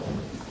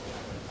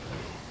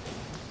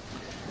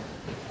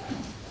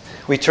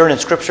We turn in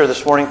Scripture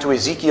this morning to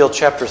Ezekiel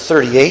chapter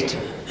 38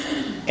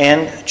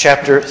 and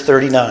chapter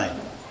 39.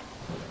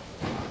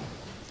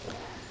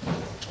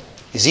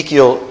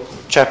 Ezekiel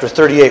chapter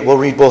 38. We'll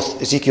read both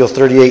Ezekiel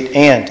 38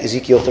 and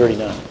Ezekiel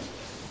 39.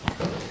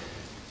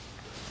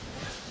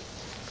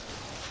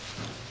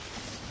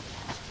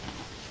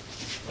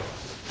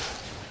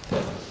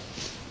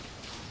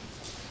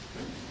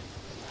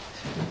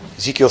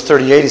 Ezekiel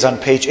 38 is on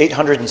page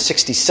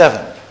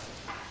 867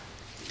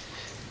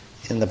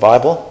 in the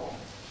Bible.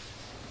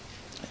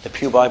 The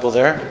Pew Bible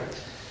there.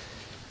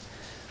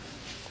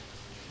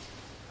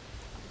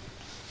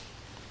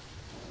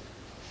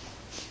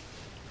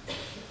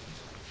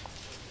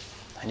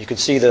 And you can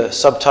see the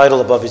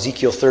subtitle above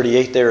Ezekiel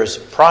 38 there is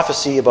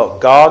Prophecy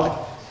about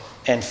Gog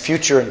and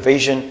Future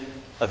Invasion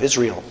of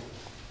Israel.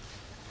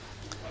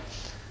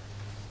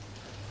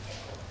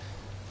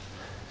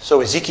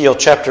 So Ezekiel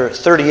chapter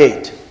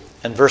 38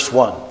 and verse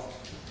 1.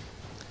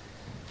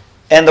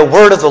 And the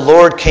word of the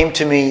Lord came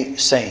to me,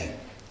 saying,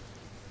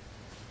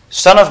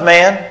 Son of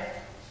man,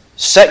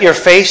 set your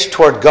face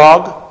toward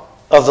Gog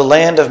of the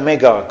land of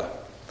Magog,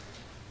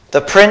 the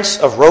prince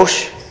of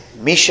Rosh,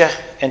 Meshech,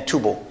 and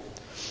Tubal,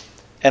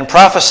 and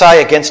prophesy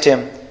against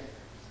him,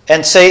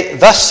 and say,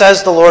 Thus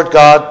says the Lord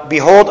God,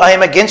 Behold, I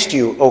am against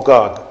you, O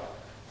Gog,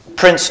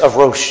 prince of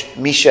Rosh,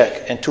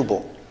 Meshech, and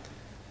Tubal.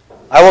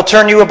 I will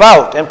turn you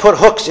about and put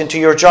hooks into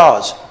your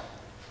jaws,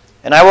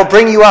 and I will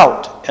bring you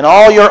out, and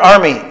all your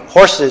army,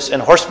 horses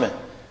and horsemen,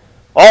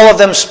 all of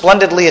them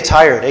splendidly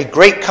attired, a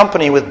great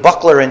company with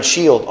buckler and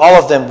shield, all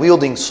of them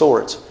wielding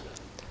swords.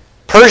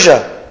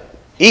 Persia,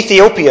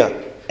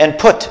 Ethiopia, and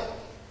Put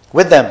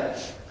with them,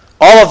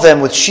 all of them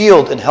with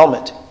shield and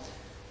helmet.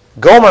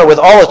 Gomer with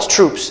all its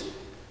troops.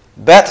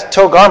 Beth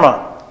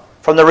Togarmah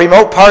from the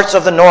remote parts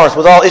of the north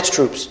with all its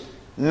troops.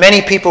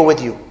 Many people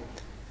with you.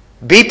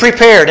 Be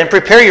prepared and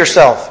prepare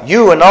yourself,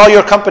 you and all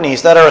your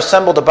companies that are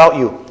assembled about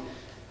you,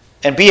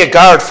 and be a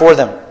guard for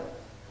them.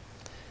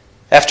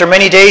 After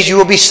many days you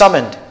will be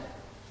summoned.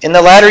 In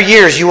the latter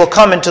years you will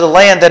come into the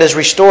land that is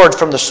restored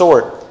from the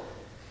sword,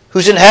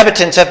 whose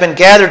inhabitants have been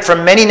gathered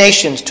from many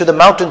nations to the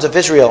mountains of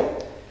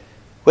Israel,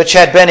 which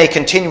had been a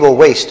continual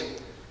waste.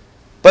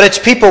 But its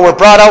people were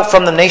brought out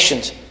from the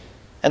nations,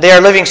 and they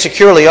are living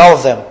securely, all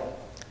of them.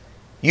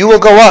 You will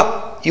go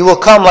up, you will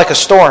come like a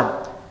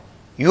storm.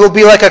 You will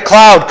be like a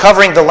cloud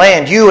covering the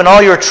land, you and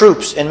all your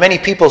troops, and many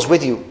peoples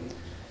with you.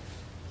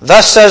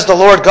 Thus says the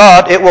Lord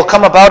God, it will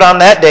come about on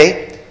that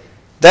day,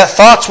 that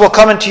thoughts will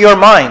come into your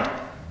mind,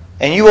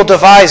 and you will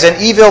devise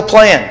an evil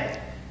plan.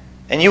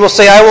 And you will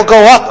say, I will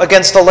go up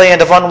against the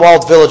land of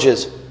unwalled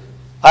villages.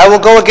 I will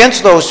go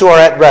against those who are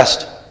at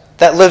rest,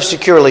 that live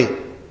securely,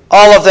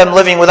 all of them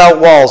living without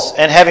walls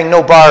and having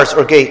no bars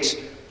or gates,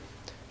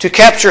 to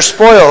capture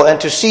spoil and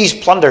to seize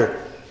plunder,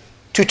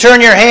 to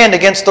turn your hand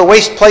against the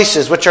waste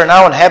places which are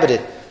now inhabited,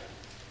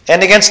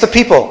 and against the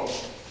people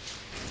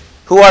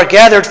who are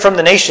gathered from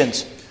the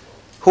nations,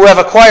 who have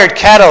acquired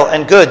cattle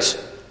and goods,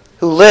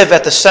 who live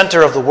at the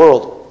center of the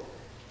world.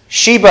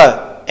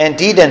 Sheba and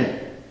Dedan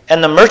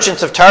and the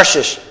merchants of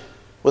Tarshish,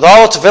 with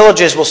all its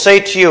villages, will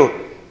say to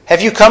you,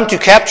 Have you come to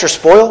capture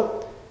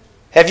spoil?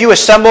 Have you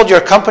assembled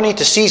your company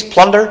to seize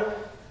plunder,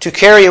 to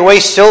carry away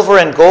silver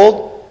and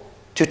gold,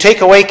 to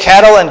take away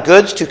cattle and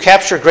goods, to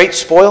capture great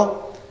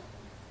spoil?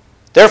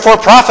 Therefore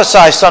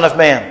prophesy, Son of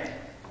man,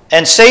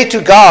 and say to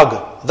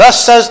Gog,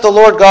 Thus says the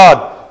Lord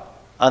God,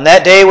 On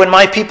that day when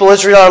my people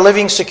Israel are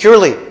living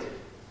securely,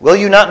 will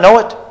you not know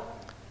it?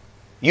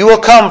 You will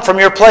come from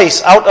your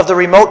place out of the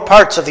remote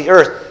parts of the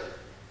earth,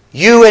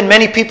 you and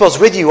many peoples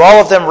with you,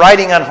 all of them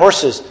riding on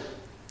horses,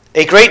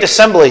 a great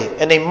assembly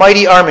and a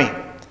mighty army.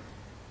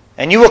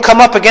 And you will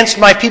come up against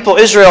my people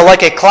Israel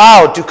like a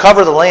cloud to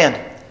cover the land.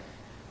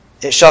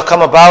 It shall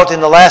come about in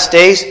the last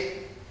days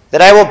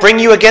that I will bring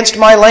you against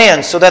my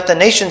land, so that the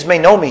nations may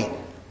know me,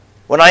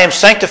 when I am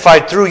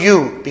sanctified through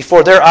you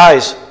before their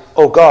eyes,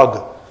 O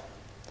Gog.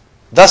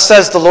 Thus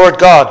says the Lord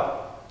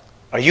God,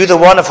 Are you the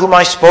one of whom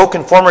I spoke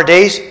in former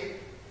days,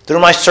 through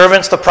my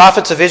servants the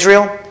prophets of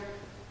Israel,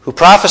 who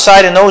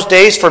prophesied in those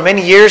days for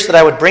many years that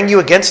I would bring you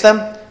against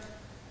them?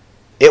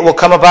 It will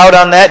come about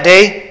on that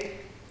day,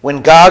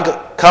 when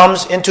Gog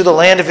comes into the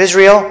land of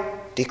Israel,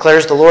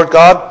 declares the Lord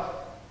God,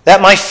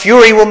 that my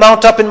fury will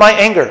mount up in my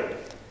anger,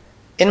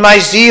 in my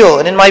zeal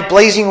and in my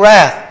blazing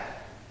wrath.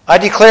 I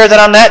declare that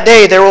on that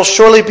day there will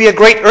surely be a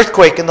great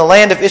earthquake in the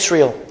land of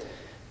Israel.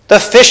 The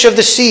fish of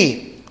the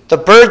sea, the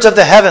birds of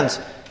the heavens,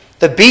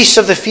 the beasts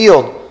of the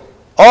field,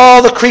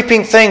 all the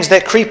creeping things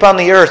that creep on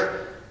the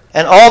earth,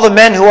 and all the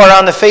men who are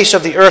on the face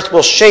of the earth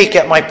will shake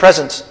at my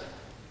presence.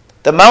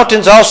 The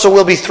mountains also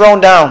will be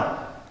thrown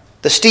down.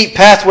 The steep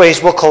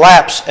pathways will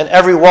collapse, and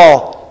every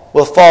wall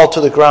will fall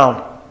to the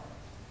ground.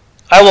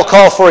 I will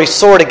call for a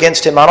sword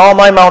against him on all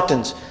my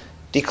mountains,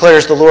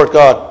 declares the Lord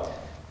God.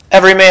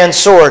 Every man's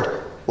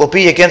sword will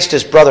be against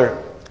his brother.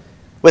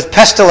 With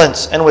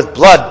pestilence and with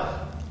blood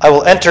I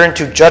will enter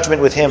into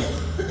judgment with him.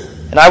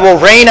 And I will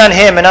rain on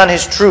him and on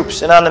his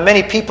troops and on the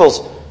many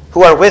peoples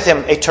who are with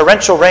him a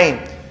torrential rain,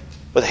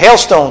 with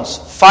hailstones,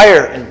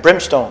 fire, and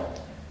brimstone.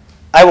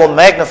 I will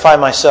magnify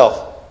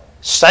myself,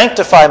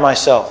 sanctify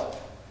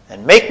myself,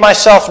 and make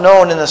myself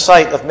known in the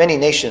sight of many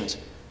nations,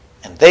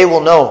 and they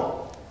will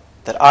know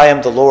that I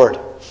am the Lord.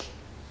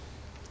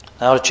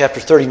 Now to chapter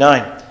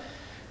 39.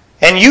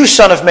 And you,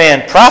 son of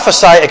man,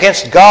 prophesy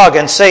against Gog,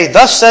 and say,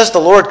 Thus says the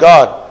Lord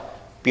God,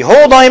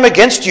 Behold, I am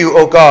against you,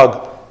 O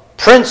Gog,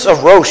 prince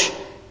of Rosh,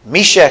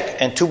 Meshech,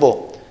 and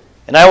Tubal.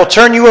 And I will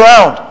turn you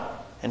around,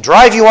 and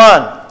drive you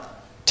on,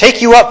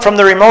 take you up from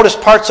the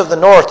remotest parts of the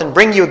north, and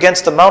bring you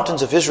against the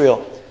mountains of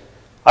Israel.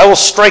 I will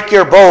strike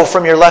your bow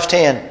from your left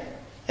hand,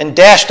 and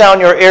dash down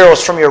your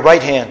arrows from your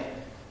right hand.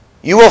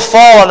 You will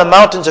fall on the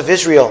mountains of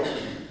Israel,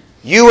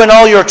 you and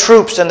all your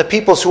troops and the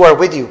peoples who are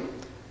with you.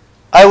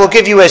 I will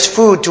give you as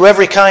food to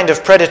every kind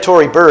of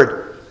predatory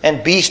bird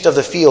and beast of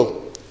the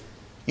field.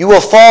 You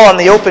will fall on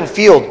the open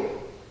field,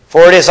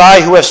 for it is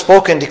I who have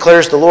spoken,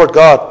 declares the Lord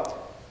God.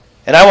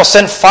 And I will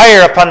send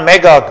fire upon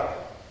Magog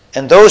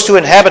and those who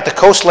inhabit the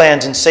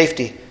coastlands in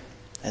safety,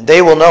 and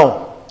they will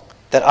know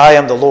that I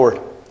am the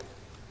Lord.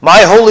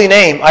 My holy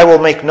name I will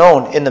make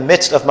known in the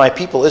midst of my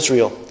people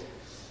Israel,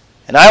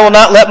 and I will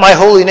not let my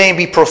holy name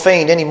be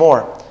profaned any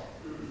more.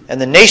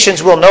 And the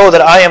nations will know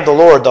that I am the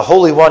Lord, the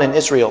Holy One in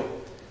Israel.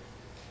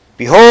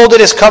 Behold, it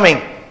is coming,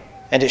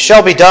 and it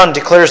shall be done,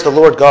 declares the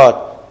Lord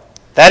God.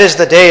 That is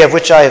the day of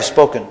which I have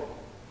spoken.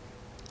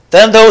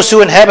 Then those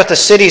who inhabit the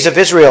cities of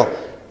Israel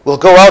will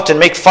go out and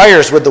make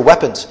fires with the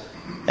weapons,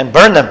 and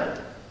burn them,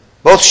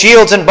 both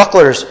shields and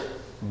bucklers,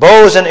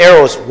 bows and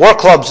arrows, war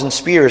clubs and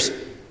spears,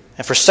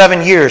 and for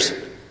 7 years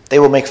they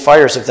will make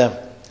fires of them.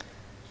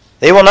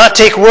 They will not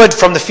take wood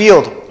from the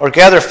field, or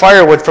gather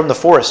firewood from the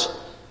forest,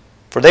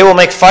 for they will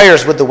make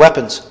fires with the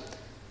weapons,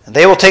 and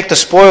they will take the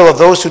spoil of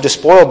those who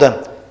despoiled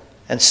them,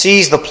 and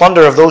seize the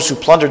plunder of those who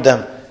plundered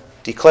them,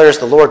 declares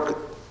the Lord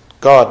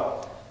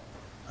God.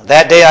 On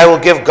that day I will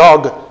give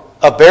Gog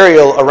a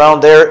burial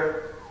ground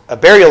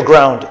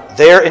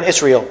there in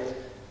Israel,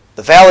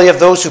 the valley of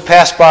those who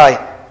pass by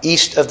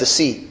east of the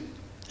sea,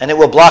 and it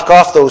will block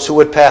off those who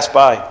would pass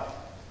by.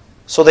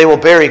 So they will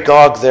bury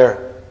Gog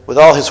there with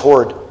all his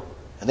horde,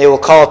 and they will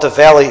call it the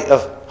valley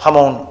of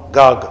Hamon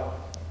Gog.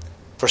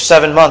 For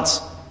 7 months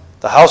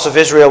the house of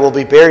Israel will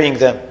be burying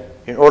them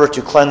in order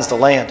to cleanse the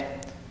land.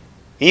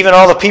 Even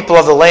all the people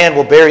of the land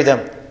will bury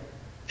them,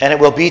 and it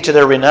will be to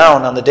their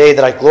renown on the day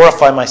that I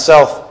glorify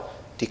myself,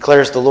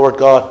 declares the Lord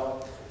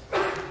God.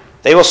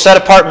 They will set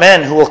apart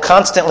men who will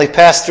constantly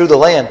pass through the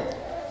land,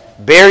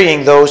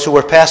 burying those who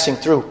were passing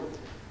through,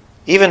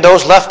 even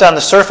those left on the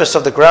surface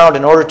of the ground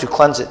in order to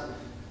cleanse it.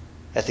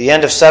 At the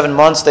end of 7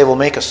 months they will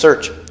make a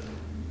search.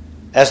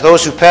 As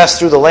those who pass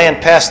through the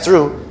land pass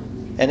through,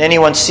 and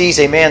anyone sees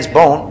a man's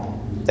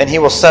bone, then he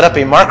will set up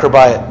a marker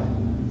by it,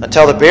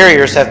 until the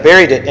buriers have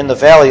buried it in the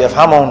valley of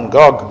Hamon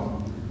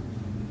Gog.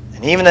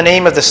 And even the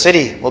name of the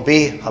city will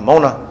be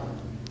Hamona,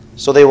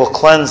 so they will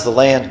cleanse the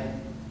land.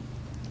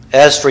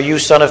 As for you,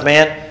 son of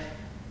man,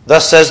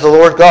 thus says the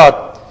Lord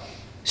God,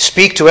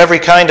 Speak to every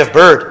kind of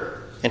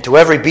bird, and to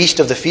every beast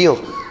of the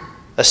field.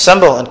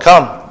 Assemble and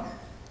come.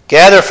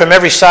 Gather from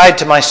every side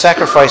to my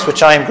sacrifice,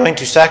 which I am going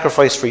to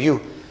sacrifice for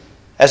you,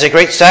 as a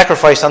great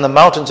sacrifice on the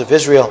mountains of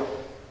Israel,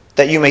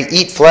 that you may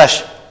eat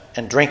flesh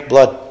and drink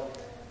blood.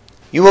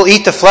 You will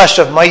eat the flesh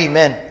of mighty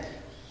men,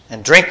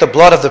 and drink the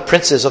blood of the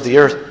princes of the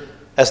earth,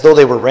 as though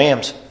they were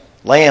rams,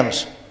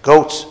 lambs,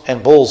 goats,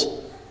 and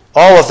bulls,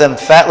 all of them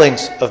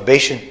fatlings of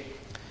Bashan.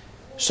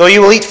 So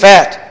you will eat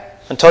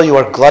fat until you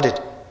are glutted,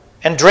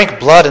 and drink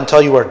blood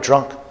until you are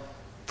drunk,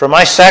 for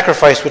my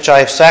sacrifice which I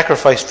have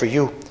sacrificed for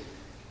you.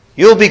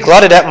 You will be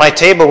glutted at my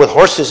table with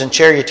horses and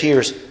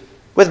charioteers,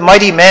 with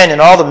mighty men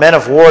and all the men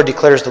of war,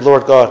 declares the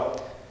Lord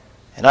God.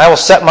 And I will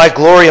set my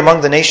glory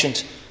among the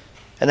nations,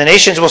 and the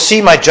nations will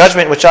see my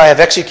judgment which I have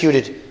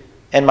executed,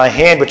 and my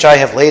hand which I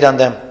have laid on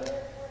them.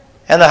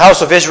 And the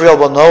house of Israel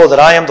will know that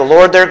I am the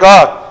Lord their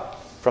God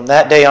from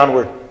that day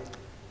onward.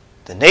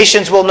 The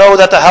nations will know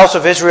that the house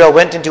of Israel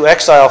went into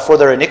exile for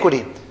their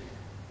iniquity,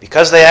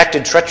 because they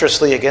acted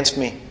treacherously against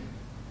me,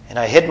 and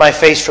I hid my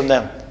face from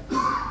them.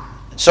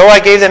 And so I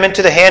gave them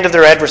into the hand of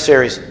their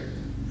adversaries,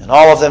 and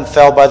all of them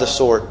fell by the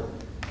sword.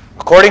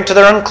 According to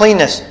their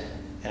uncleanness,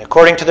 and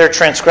according to their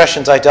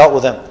transgressions I dealt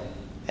with them,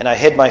 and I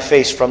hid my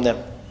face from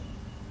them.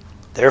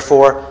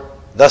 Therefore,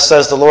 thus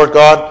says the Lord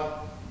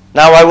God,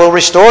 Now I will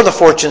restore the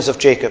fortunes of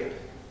Jacob,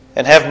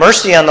 and have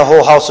mercy on the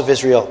whole house of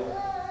Israel,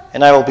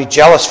 and I will be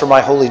jealous for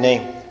my holy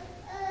name.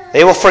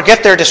 They will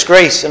forget their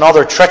disgrace and all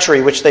their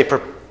treachery which they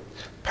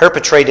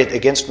perpetrated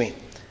against me,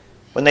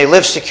 when they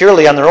live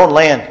securely on their own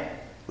land,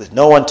 with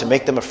no one to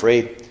make them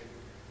afraid.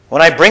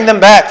 When I bring them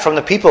back from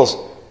the peoples,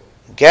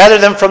 and gather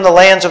them from the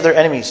lands of their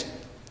enemies,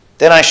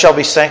 then I shall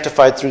be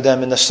sanctified through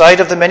them in the sight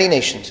of the many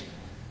nations.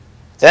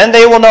 Then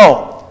they will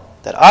know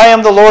that I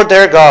am the Lord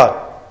their God,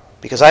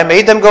 because I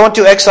made them go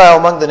into exile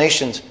among the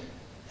nations,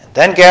 and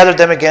then gathered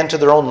them again to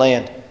their own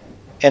land,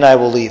 and I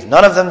will leave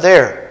none of them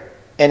there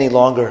any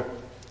longer.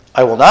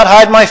 I will not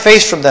hide my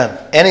face from them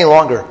any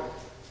longer,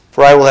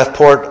 for I will have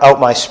poured out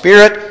my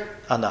spirit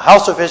on the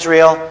house of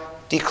Israel,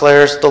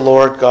 declares the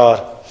Lord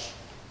God.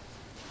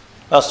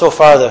 Well, so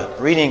far the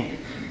reading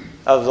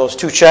of those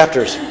 2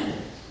 chapters.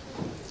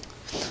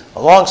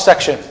 A long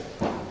section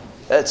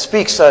that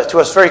speaks to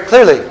us very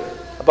clearly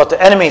about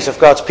the enemies of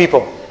God's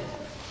people.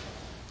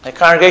 And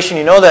congregation,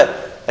 you know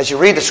that as you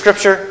read the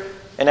Scripture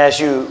and as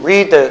you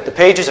read the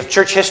pages of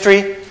church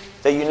history,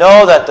 that you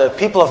know that the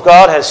people of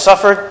God has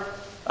suffered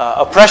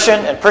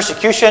oppression and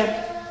persecution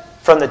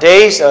from the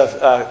days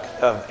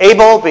of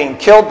Abel being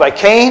killed by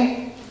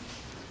Cain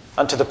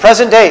unto the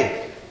present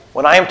day,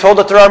 when I am told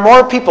that there are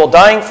more people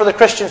dying for the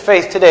Christian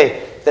faith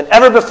today than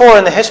ever before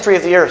in the history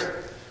of the earth.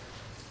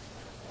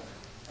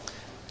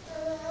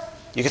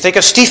 You can think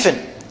of Stephen,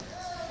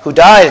 who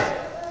died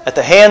at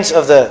the hands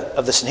of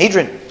the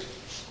Sanhedrin.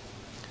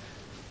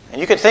 And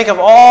you can think of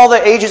all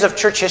the ages of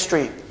church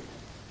history.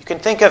 You can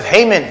think of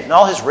Haman and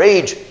all his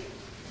rage.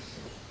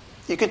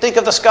 You can think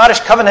of the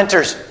Scottish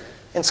Covenanters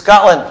in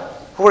Scotland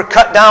who were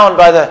cut down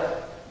by the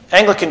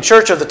Anglican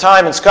Church of the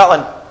time in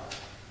Scotland.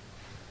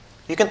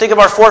 You can think of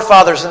our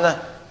forefathers in the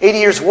 80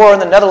 Years' War in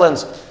the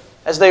Netherlands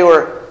as they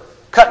were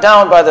cut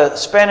down by the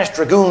Spanish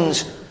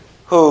dragoons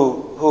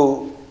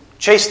who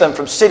chased them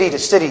from city to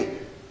city,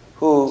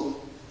 who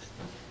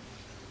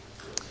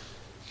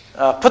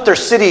put their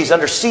cities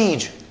under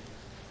siege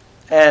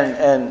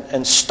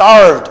and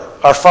starved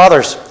our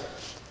fathers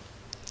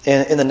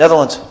in the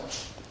Netherlands.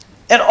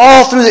 And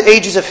all through the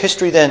ages of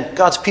history then,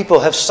 God's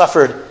people have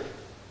suffered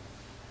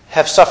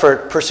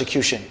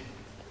persecution.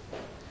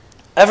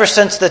 Ever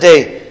since the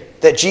day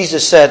that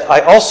Jesus said,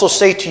 I also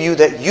say to you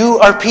that you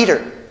are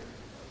Peter.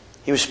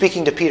 He was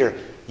speaking to Peter.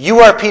 You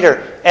are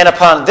Peter, and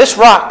upon this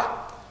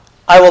rock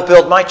I will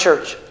build my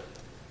church,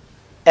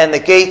 and the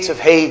gates of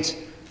Hades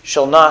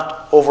shall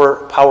not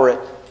overpower it.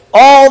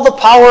 All the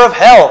power of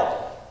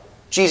hell,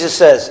 Jesus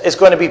says, is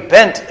going to be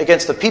bent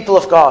against the people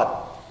of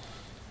God.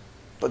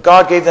 But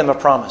God gave them a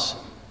promise.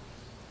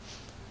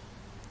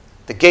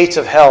 The gates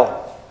of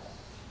hell,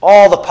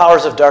 all the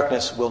powers of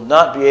darkness will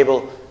not be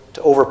able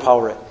to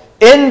overpower it.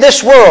 In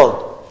this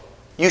world,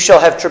 you shall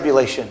have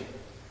tribulation,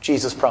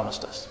 Jesus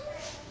promised us.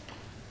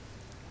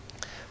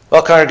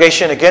 Well,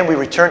 congregation, again, we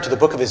return to the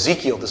book of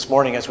Ezekiel this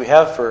morning, as we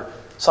have for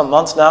some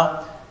months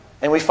now,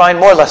 and we find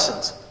more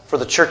lessons for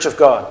the church of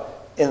God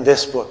in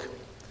this book.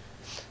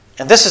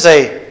 And this is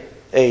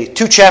a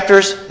 2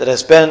 chapters that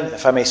has been,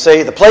 if I may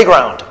say, the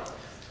playground,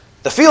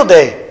 the field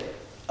day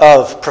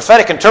of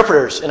prophetic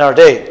interpreters in our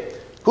day,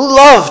 who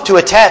love to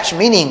attach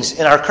meanings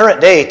in our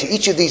current day to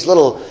each of these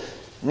little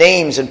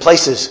names and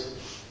places.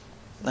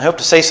 I hope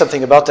to say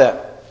something about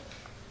that.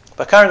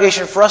 But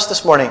congregation, for us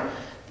this morning,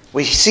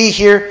 we see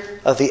here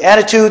the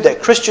attitude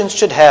that Christians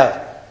should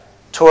have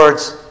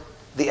towards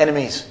the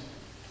enemies,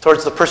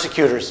 towards the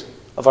persecutors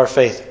of our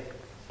faith.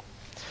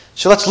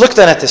 So let's look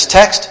then at this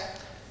text,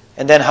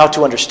 and then how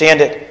to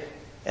understand it,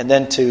 and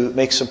then to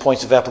make some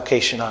points of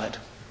application on it.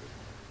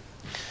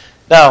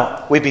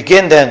 Now, we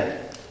begin then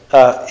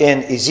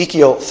in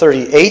Ezekiel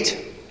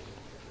 38.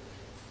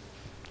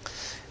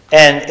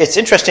 And it's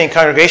interesting,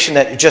 congregation,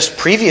 that just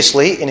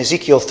previously in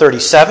Ezekiel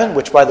 37,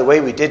 which, by the way,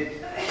 we did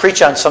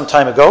preach on some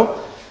time ago,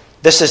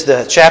 this is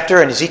the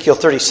chapter in Ezekiel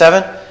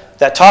 37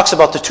 that talks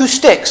about the 2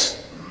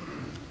 sticks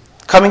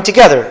coming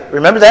together.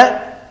 Remember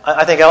that?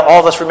 I think all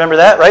of us remember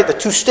that, right? The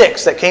 2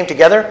 sticks that came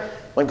together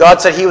when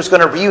God said He was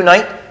going to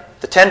reunite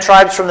the 10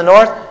 tribes from the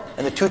north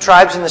and the 2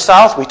 tribes in the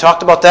south. We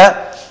talked about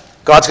that.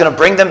 God's going to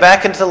bring them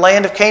back into the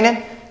land of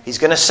Canaan. He's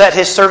going to set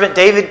His servant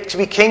David to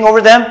be king over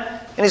them,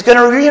 and He's going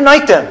to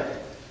reunite them.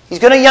 He's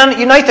going to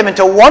unite them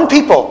into one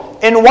people,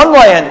 in one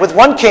land, with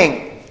one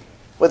king,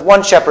 with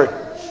one shepherd.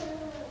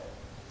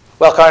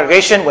 Well,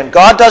 congregation, when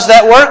God does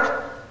that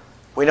work,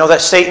 we know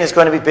that Satan is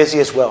going to be busy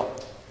as well.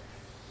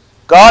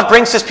 God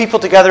brings His people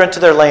together into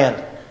their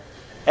land.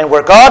 And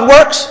where God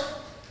works,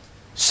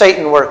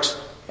 Satan works.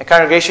 And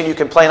congregation, you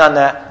can plan on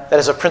that. That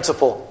is a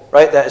principle,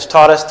 right, that is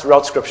taught us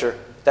throughout Scripture.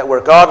 That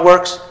where God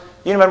works,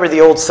 you remember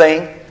the old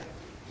saying?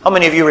 How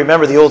many of you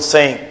remember the old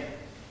saying?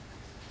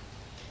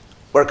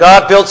 Where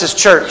God builds His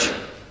church,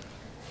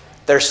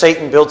 there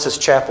Satan builds his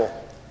chapel.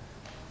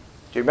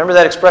 Do you remember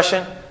that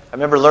expression? I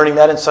remember learning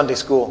that in Sunday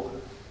school.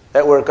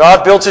 That where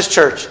God builds His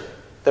church,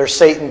 there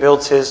Satan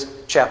builds his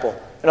chapel.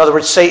 In other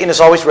words, Satan is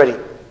always ready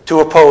to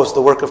oppose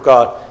the work of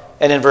God.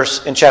 And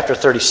in chapter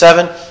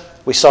 37,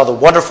 we saw the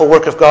wonderful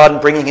work of God in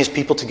bringing His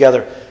people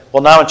together.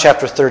 Well, now in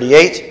chapter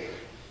 38,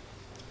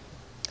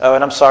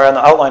 and I'm sorry, on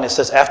the outline it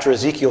says after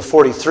Ezekiel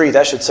 43,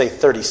 that should say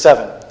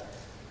 37.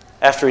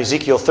 After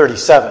Ezekiel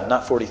 37,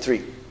 not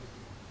 43.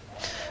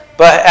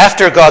 But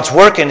after God's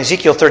work in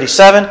Ezekiel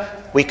 37,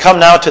 we come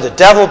now to the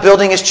devil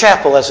building his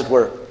chapel, as it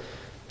were.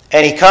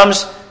 And he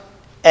comes,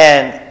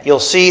 and you'll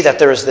see that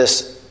there is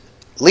this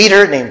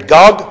leader named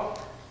Gog,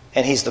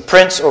 and he's the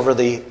prince over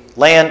the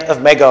land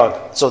of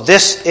Magog. So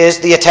this is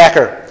the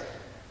attacker.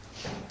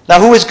 Now,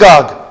 who is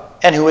Gog,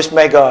 and who is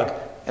Magog?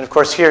 And of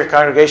course, here,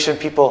 congregation,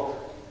 people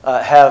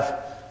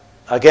have,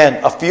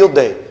 again, a field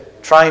day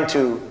trying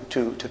to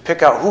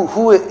pick out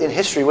who in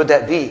history would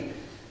that be.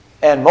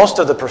 And most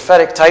of the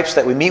prophetic types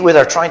that we meet with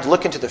are trying to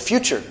look into the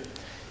future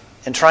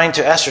and trying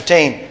to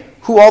ascertain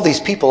who all these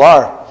people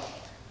are.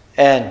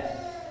 And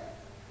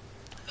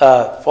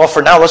well,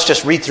 for now, let's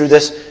just read through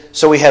this.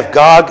 So we have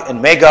Gog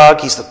and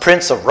Magog. He's the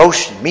prince of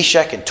Rosh and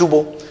Meshech and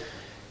Tubal.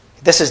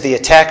 This is the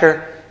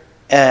attacker.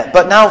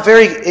 But now,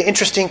 very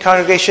interesting,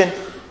 congregation,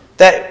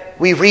 that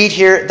we read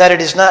here that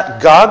it is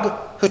not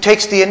Gog who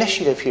takes the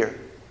initiative here.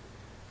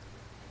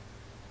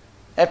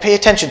 And pay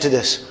attention to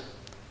this.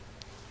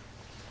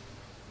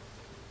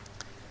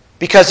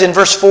 Because in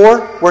verse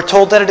 4, we're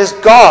told that it is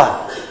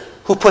God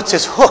who puts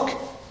his hook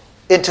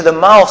into the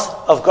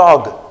mouth of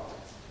Gog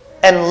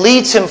and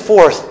leads him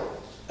forth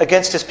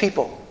against his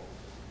people.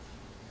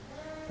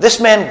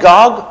 This man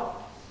Gog,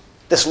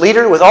 this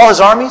leader with all his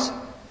armies,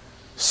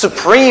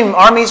 supreme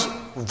armies,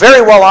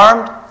 very well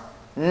armed,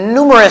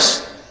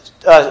 numerous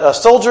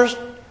soldiers,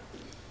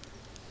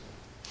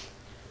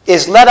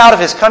 is led out of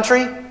his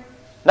country,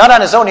 not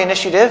on his own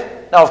initiative.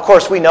 Now, of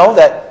course, we know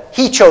that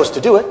he chose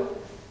to do it.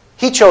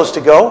 He chose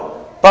to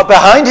go. But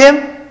behind him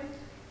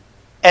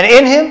and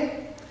in him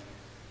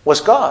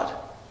was God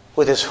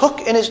with his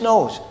hook in his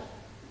nose.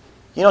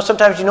 You know,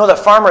 sometimes you know that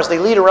farmers, they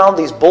lead around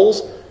these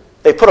bulls.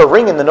 They put a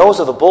ring in the nose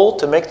of the bull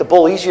to make the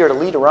bull easier to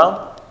lead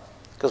around,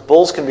 because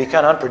bulls can be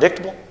kind of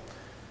unpredictable.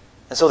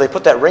 And so they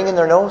put that ring in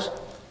their nose.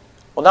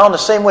 Well, now in the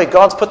same way,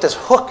 God's put this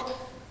hook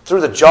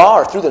through the jaw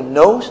or through the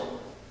nose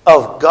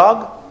of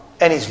Gog,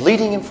 and he's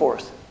leading him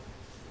forth.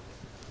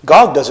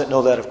 Gog doesn't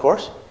know that, of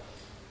course.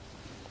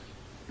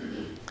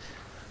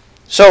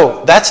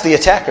 So that's the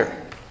attacker.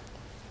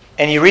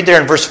 And you read there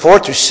in verse 4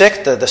 through 6,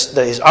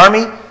 his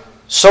army,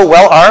 so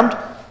well armed.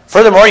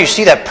 Furthermore, you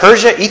see that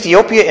Persia,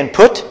 Ethiopia, and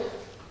Put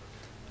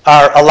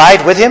are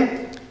allied with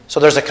him.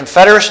 So there's a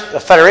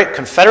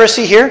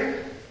confederacy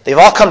here. They've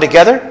all come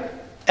together,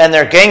 and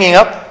they're ganging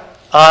up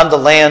on the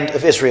land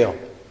of Israel.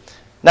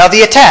 Now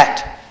the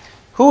attacked.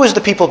 Who is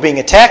the people being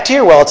attacked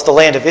here? Well, it's the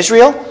land of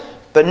Israel.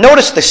 But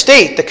notice the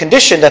state, the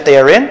condition that they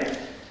are in.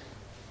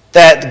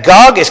 That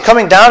Gog is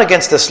coming down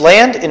against this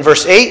land in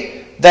verse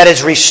 8 that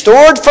is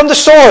restored from the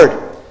sword.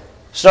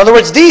 So in other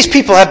words, these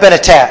people have been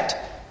attacked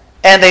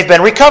and they've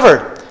been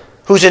recovered,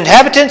 whose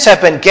inhabitants have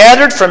been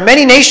gathered from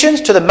many nations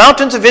to the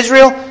mountains of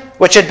Israel,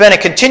 which had been a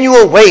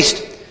continual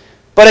waste.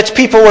 But its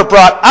people were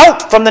brought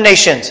out from the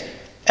nations,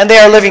 and they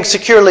are living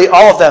securely,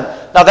 all of them.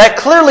 Now that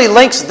clearly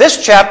links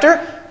this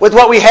chapter with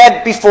what we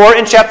had before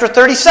in chapter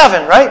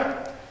 37, right?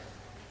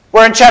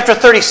 Where in chapter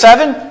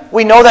 37,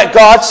 we know that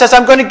God says,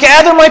 I'm going to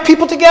gather my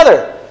people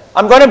together.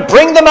 I'm going to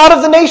bring them out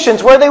of the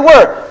nations where they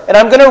were, and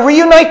I'm going to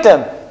reunite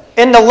them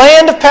in the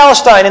land of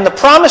Palestine, in the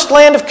promised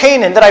land of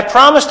Canaan that I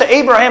promised to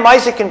Abraham,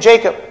 Isaac, and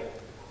Jacob.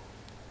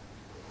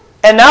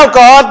 And now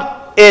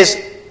God is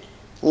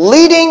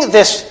leading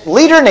this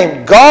leader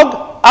named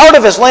Gog out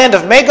of his land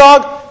of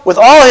Magog with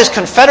all his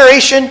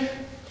confederation,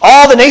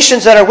 all the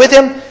nations that are with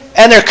him,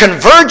 and they're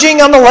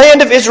converging on the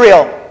land of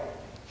Israel.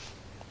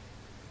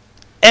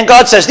 And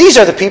God says, these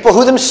are the people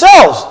who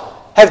themselves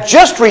have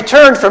just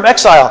returned from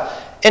exile.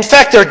 In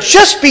fact, they're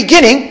just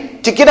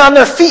beginning to get on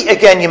their feet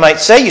again, you might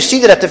say. You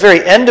see that at the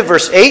very end of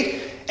verse 8.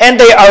 And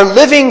they are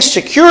living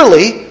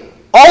securely,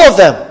 all of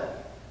them.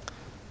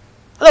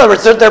 In other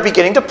words, they're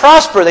beginning to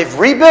prosper. They've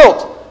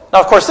rebuilt. Now,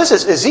 of course, this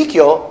is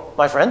Ezekiel,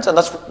 my friends. And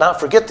let's not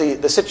forget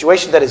the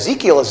situation that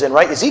Ezekiel is in,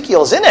 right?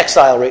 Ezekiel is in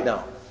exile right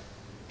now.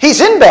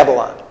 He's in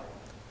Babylon.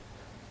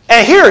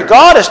 And here,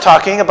 God is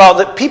talking about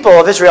the people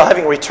of Israel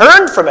having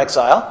returned from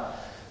exile,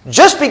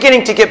 just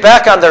beginning to get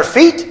back on their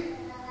feet.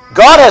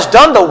 God has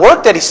done the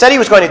work that he said he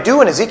was going to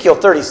do in Ezekiel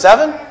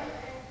 37,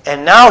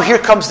 and now here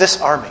comes this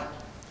army.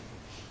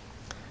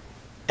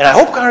 And I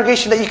hope,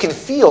 congregation, that you can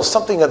feel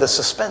something of the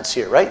suspense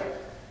here, right?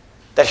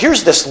 That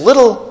here's this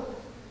little,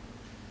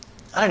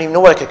 I don't even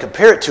know what I could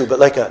compare it to, but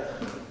like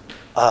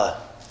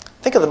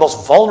think of the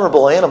most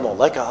vulnerable animal,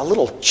 like a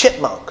little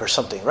chipmunk or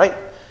something, right?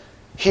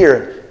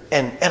 Here,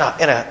 and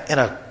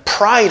a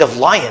pride of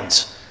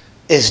lions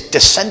is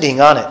descending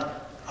on it.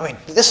 I mean,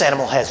 this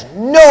animal has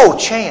no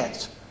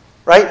chance,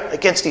 right,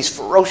 against these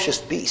ferocious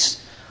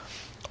beasts.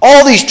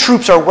 All these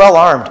troops are well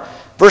armed.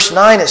 Verse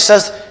 9, it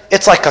says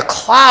it's like a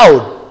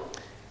cloud,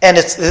 and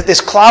this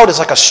cloud is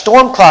like a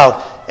storm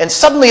cloud, and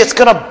suddenly it's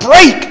going to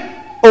break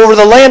over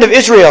the land of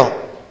Israel,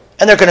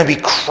 and they're going to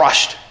be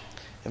crushed.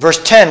 In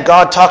verse 10,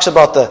 God talks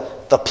about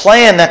the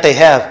plan that they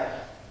have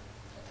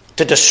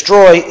to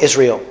destroy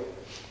Israel.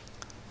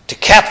 To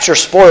capture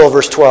spoil,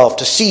 verse 12,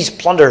 to seize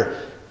plunder,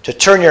 to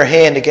turn your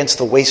hand against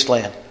the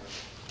wasteland.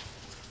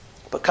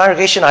 But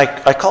congregation,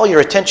 I call your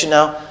attention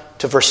now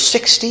to verse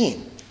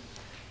 16.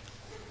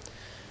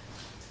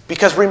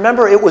 Because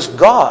remember, it was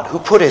God who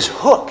put his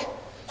hook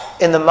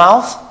in the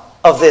mouth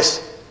of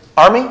this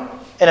army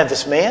and of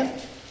this man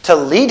to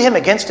lead him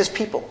against his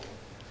people.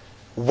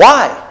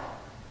 Why?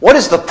 What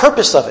is the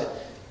purpose of it?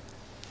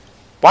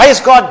 Why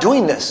is God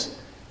doing this?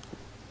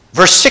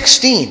 Verse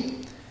 16.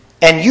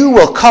 And you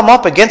will come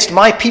up against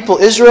my people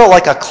Israel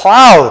like a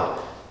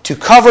cloud to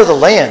cover the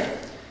land.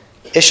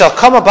 It shall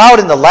come about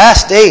in the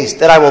last days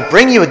that I will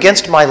bring you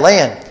against my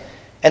land.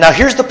 And now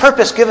here's the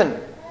purpose given.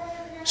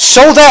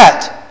 So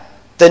that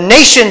the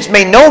nations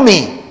may know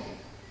me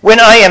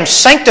when I am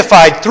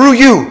sanctified through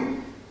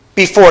you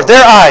before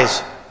their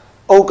eyes,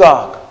 O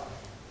Gog.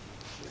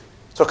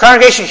 So So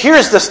congregation,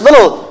 here's this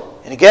little,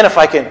 and again, if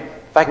I can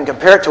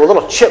compare it to a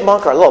little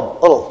chipmunk or a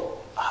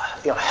little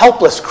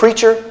helpless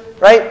creature,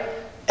 right?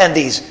 And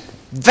these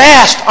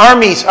vast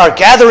armies are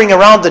gathering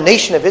around the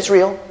nation of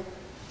Israel.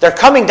 They're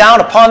coming down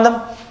upon them.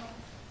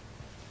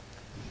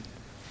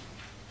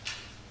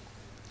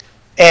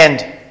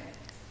 And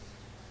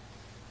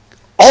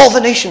all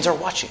the nations are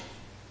watching.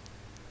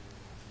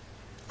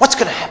 What's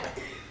going to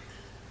happen?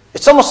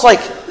 It's almost like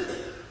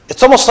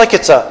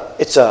it's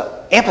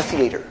a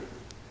amphitheater.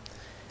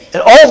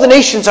 And all the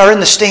nations are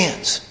in the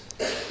stands.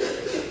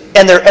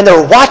 And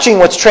they're watching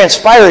what's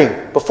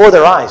transpiring before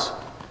their eyes.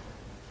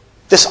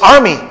 This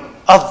army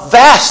of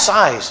vast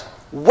size,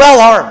 well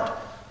armed,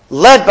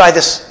 led by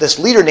this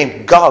leader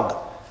named Gog.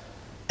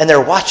 And they're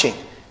watching.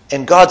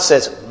 And God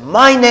says,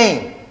 my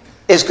name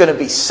is going to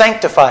be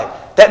sanctified.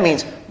 That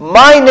means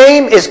my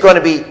name is going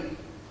to be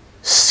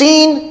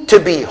seen to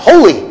be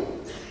holy,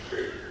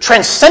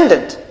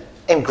 transcendent,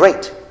 and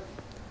great.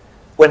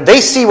 When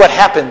they see what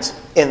happens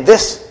in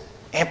this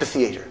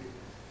amphitheater,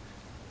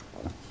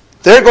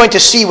 they're going to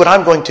see what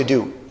I'm going to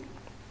do.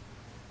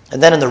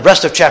 And then in the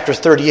rest of chapter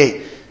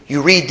 38,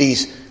 you read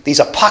these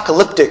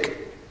apocalyptic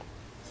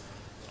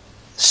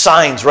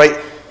signs, right?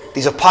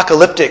 These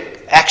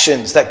apocalyptic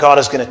actions that God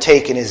is going to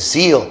take in His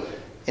zeal,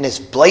 in His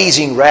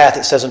blazing wrath,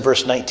 it says in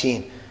verse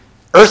 19.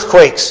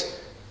 Earthquakes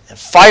and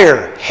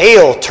fire,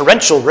 hail,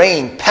 torrential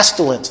rain,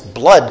 pestilence,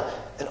 blood,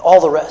 and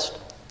all the rest.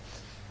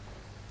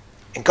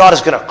 And God is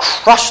going to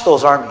crush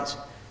those armies,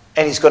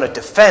 and He's going to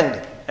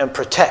defend and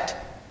protect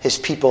His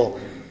people,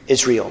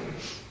 Israel.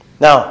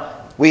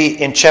 Now, we,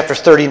 in chapter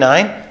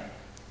 39,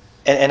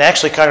 and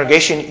actually,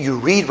 congregation, you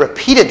read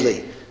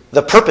repeatedly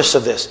the purpose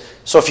of this.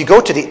 So if you go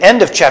to the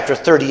end of chapter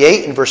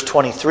 38 in verse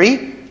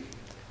 23,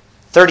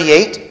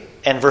 38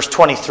 and verse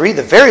 23,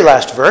 the very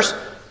last verse,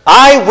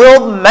 I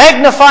will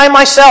magnify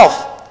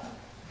myself,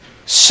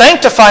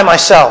 sanctify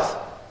myself,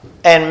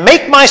 and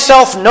make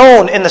myself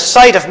known in the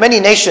sight of many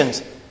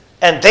nations,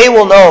 and they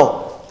will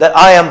know that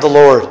I am the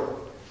Lord.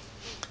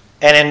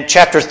 And in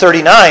chapter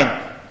 39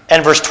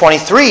 and verse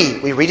 23,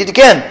 we read it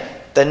again.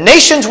 The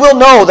nations will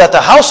know that the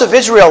house of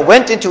Israel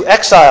went into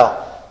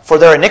exile for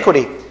their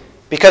iniquity,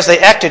 because they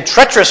acted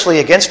treacherously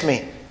against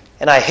me,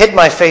 and I hid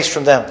my face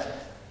from them.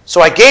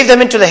 So I gave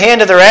them into the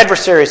hand of their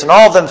adversaries, and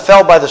all of them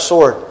fell by the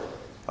sword.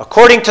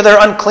 According to their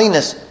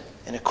uncleanness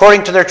and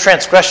according to their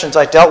transgressions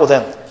I dealt with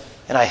them,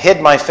 and I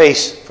hid my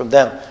face from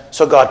them.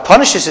 So God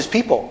punishes His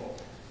people,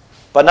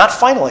 but not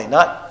finally,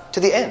 not to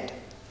the end.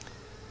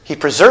 He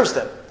preserves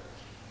them,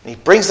 and He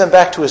brings them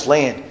back to His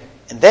land,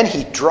 and then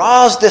He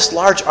draws this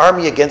large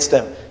army against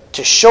them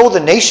to show the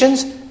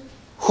nations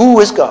who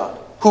is God,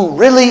 who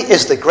really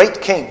is the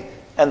great King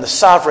and the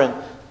sovereign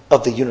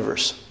of the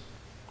universe.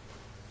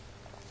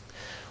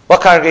 Well,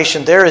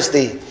 congregation, there is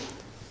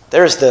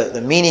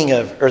the meaning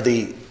of, or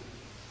the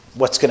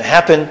what's going to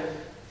happen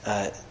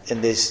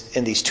in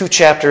these two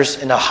chapters.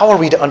 And now, how are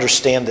we to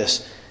understand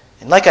this?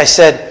 And like I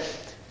said,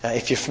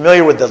 if you're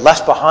familiar with the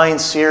Left Behind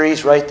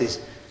series, right?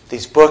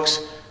 These books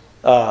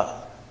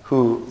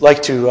who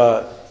like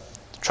to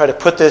try to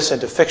put this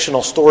into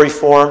fictional story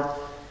form,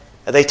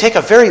 they take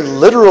a very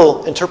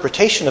literal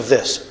interpretation of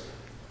this.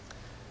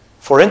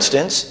 For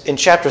instance, in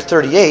chapter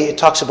 38, it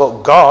talks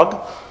about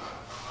Gog,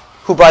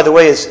 who, by the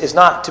way, is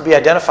not to be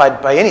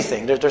identified by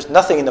anything. There's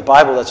nothing in the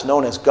Bible that's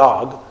known as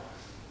Gog.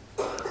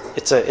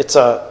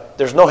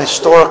 There's no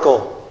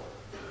historical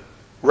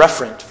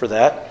referent for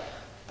that.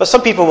 But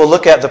some people will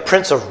look at the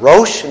Prince of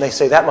Rosh, and they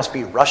say that must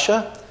be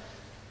Russia.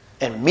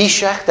 And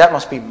Meshach, that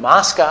must be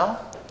Moscow.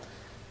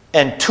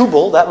 And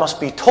Tubal, that must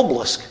be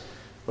Tobolsk,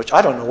 which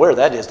I don't know where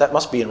that is. That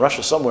must be in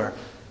Russia somewhere.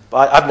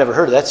 But I've never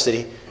heard of that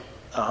city.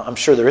 I'm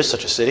sure there is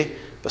such a city.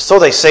 But so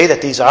they say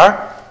that these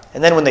are.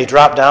 And then when they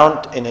drop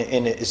down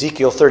in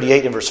Ezekiel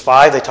 38 and verse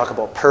 5, they talk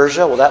about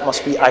Persia. Well, that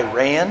must be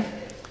Iran.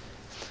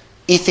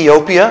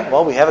 Ethiopia.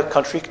 Well, we have a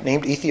country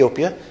named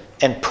Ethiopia.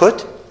 And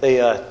Put, they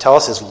tell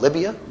us, is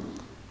Libya.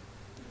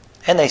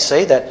 And they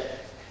say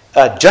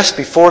that just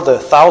before the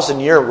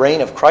 1,000-year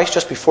reign of Christ,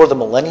 just before the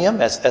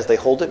millennium, as they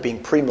hold it,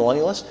 being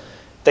premillennialists,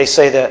 they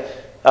say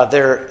that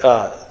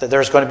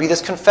there's going to be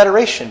this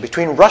confederation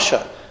between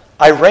Russia,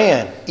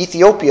 Iran,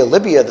 Ethiopia,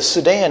 Libya, the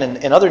Sudan,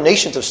 and other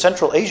nations of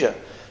Central Asia.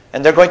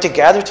 And they're going to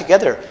gather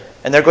together,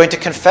 and they're going to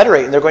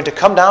confederate, and they're going to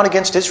come down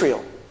against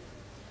Israel.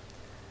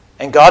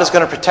 And God is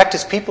going to protect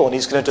His people, and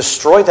He's going to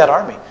destroy that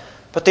army.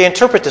 But they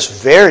interpret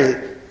this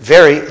very,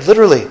 very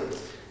literally.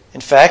 In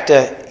fact,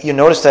 you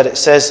notice that it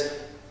says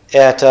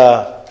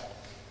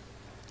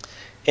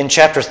in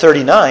chapter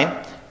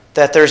 39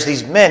 that there's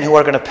these men who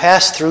are going to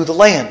pass through the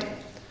land,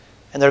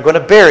 and they're going to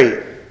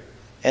bury.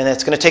 And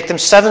it's going to take them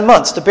 7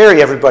 months to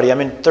bury everybody.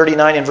 I'm in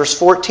 39 and verse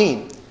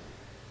 14.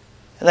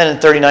 And then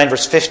in 39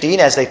 verse 15,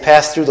 as they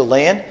pass through the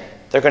land,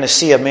 they're going to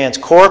see a man's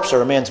corpse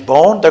or a man's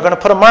bone. They're going to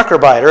put a marker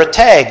by it or a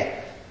tag.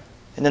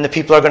 And then the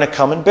people are going to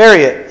come and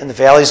bury it. And the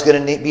valley is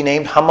going to be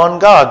named Hamon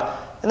Gog.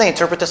 And they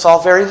interpret this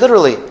all very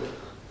literally.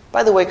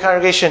 By the way,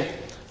 congregation,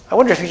 I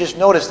wonder if you just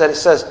noticed that it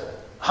says,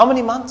 how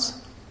many months?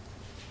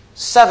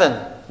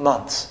 7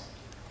 months.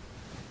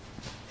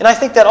 And I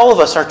think that all of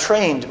us are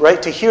trained,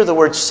 right, to hear the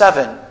word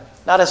 7,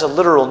 not as a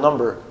literal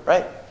number,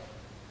 right?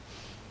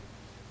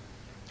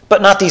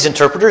 But not these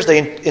interpreters.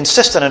 They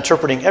insist on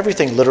interpreting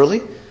everything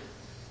literally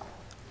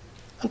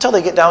until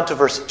they get down to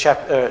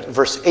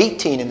verse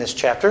 18 in this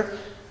chapter,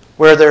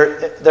 where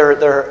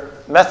their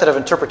method of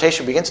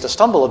interpretation begins to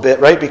stumble a bit,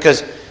 right?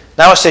 Because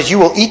now it says, you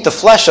will eat the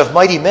flesh of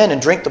mighty men and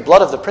drink the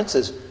blood of the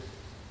princes.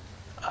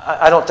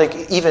 I don't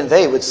think even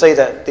they would say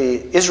that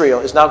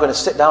Israel is now going to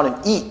sit down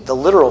and eat the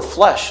literal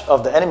flesh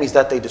of the enemies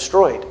that they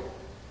destroyed.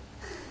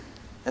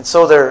 And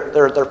so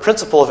their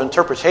principle of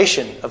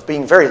interpretation, of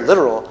being very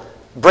literal,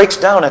 breaks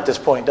down at this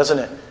point, doesn't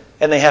it?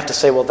 And they have to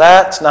say, well,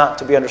 that's not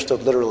to be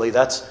understood literally.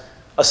 That's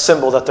a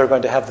symbol that they're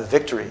going to have the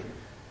victory.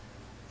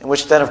 In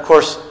which then, of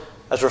course,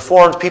 as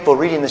Reformed people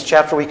reading this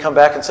chapter, we come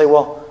back and say,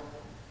 well,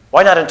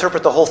 why not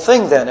interpret the whole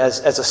thing then as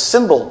a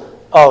symbol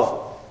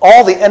of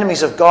all the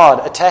enemies of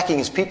God attacking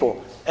His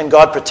people and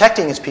God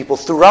protecting His people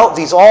throughout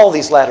all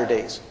these latter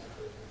days?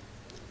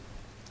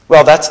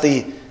 Well, that's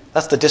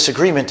the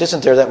disagreement,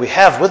 isn't there, that we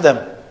have with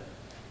them.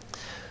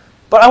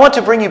 But I want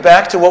to bring you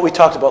back to what we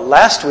talked about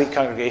last week,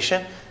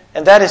 congregation,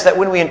 and that is that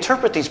when we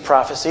interpret these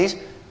prophecies,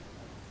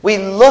 we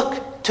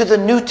look to the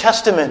New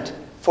Testament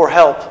for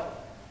help.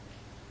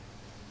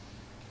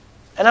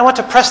 And I want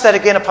to press that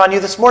again upon you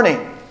this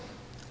morning.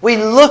 We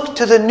look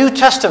to the New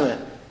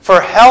Testament for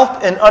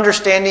help in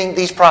understanding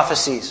these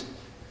prophecies.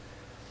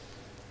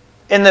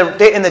 In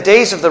the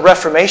days of the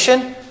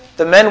Reformation,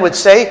 the men would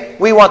say,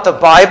 we want the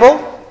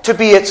Bible to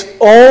be its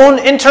own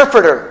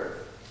interpreter.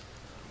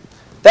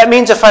 That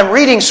means if I'm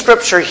reading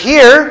Scripture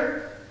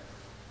here,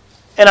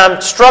 and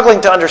I'm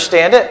struggling to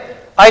understand it,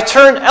 I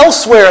turn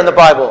elsewhere in the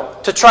Bible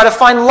to try to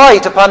find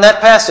light upon that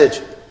passage.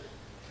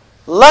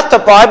 Let the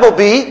Bible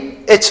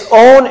be its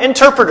own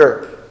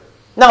interpreter.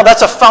 Now,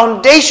 that's a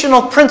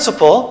foundational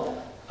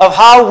principle of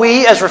how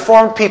we as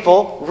Reformed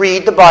people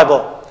read the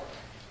Bible.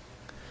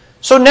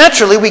 So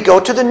naturally, we go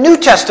to the New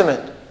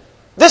Testament.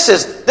 This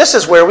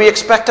is where we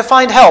expect to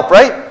find help,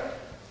 right?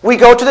 We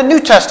go to the New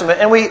Testament,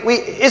 and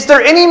is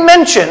there any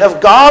mention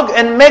of Gog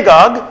and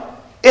Magog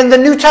in the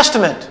New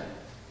Testament?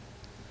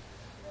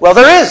 Well,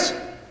 there is.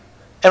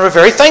 And we're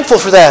very thankful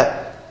for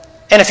that.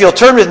 And if you'll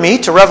turn with me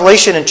to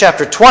Revelation in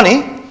chapter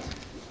 20,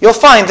 you'll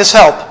find this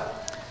help.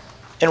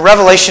 In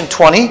Revelation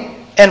 20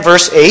 and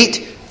verse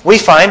 8, we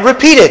find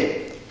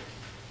repeated.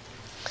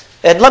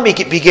 And let me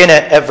begin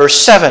at verse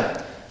 7.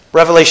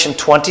 Revelation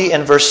 20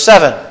 and verse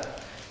 7.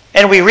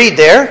 And we read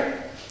there,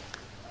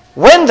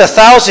 when the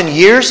 1,000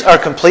 years are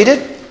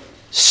completed,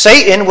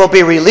 Satan will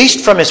be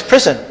released from his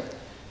prison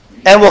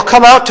and will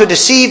come out to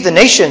deceive the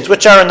nations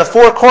which are in the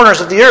four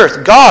corners of the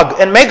earth, Gog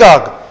and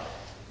Magog,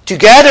 to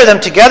gather them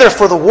together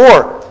for the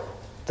war.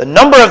 The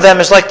number of them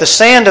is like the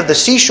sand of the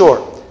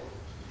seashore.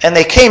 And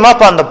they came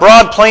up on the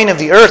broad plain of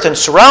the earth and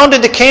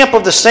surrounded the camp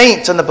of the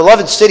saints and the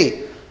beloved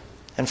city.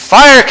 And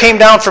fire came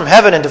down from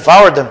heaven and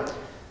devoured them.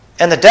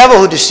 And the devil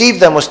who deceived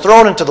them was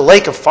thrown into the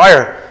lake of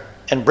fire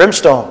and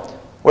brimstone,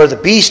 where the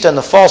beast and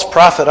the false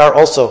prophet are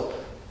also.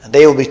 And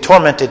they will be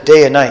tormented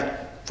day and night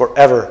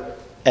forever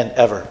and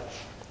ever.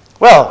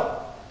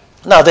 Well,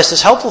 now this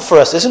is helpful for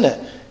us, isn't it?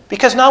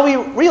 Because now we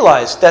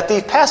realize that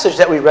the passage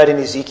that we read in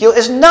Ezekiel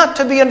is not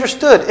to be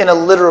understood in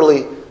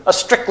a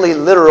strictly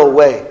literal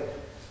way.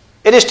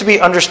 It is to be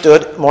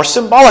understood more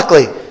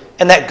symbolically,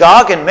 and that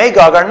Gog and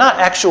Magog are not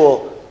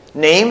actual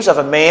names of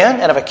a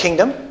man and of a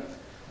kingdom,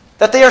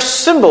 that they are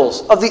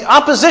symbols of the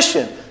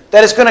opposition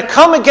that is going to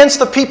come against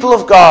the people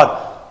of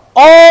God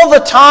all the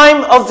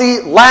time of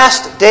the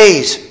last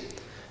days.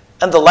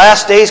 And the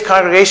last days,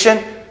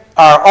 congregation,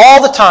 are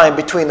all the time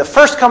between the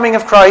first coming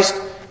of Christ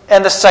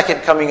and the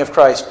second coming of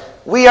Christ.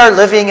 We are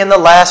living in the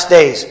last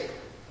days.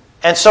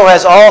 And so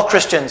has all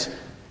Christians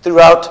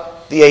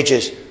throughout the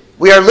ages.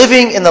 We are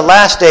living in the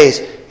last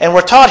days. And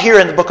we're taught here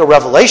in the book of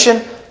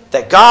Revelation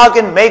that Gog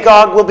and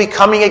Magog will be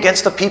coming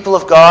against the people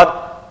of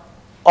God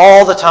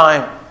all the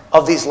time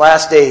of these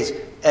last days.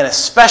 And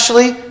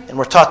especially, and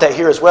we're taught that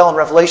here as well in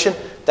Revelation,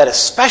 that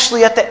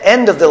especially at the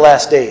end of the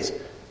last days,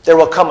 there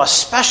will come a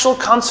special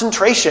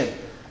concentration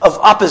of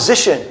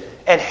opposition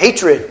and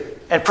hatred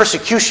and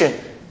persecution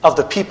of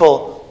the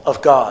people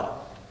of God.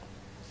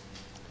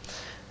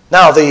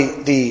 Now,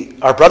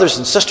 our brothers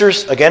and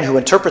sisters, again, who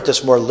interpret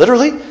this more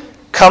literally,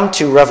 come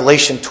to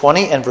Revelation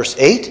 20 and verse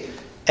 8,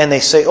 and they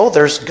say, oh,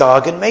 there's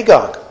Gog and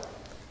Magog.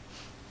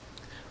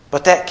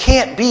 But that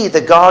can't be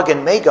the Gog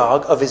and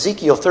Magog of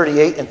Ezekiel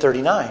 38 and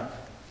 39.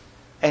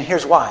 And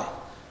here's why.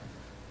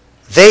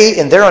 They,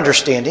 in their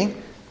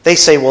understanding, they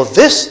say, well,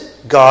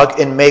 this Gog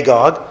and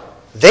Magog,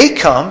 they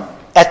come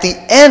at the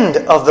end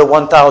of the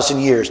 1,000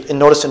 years. And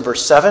notice in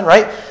verse 7,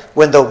 right?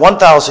 When the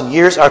 1,000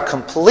 years are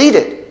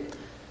completed,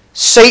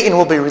 Satan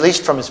will be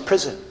released from his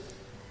prison.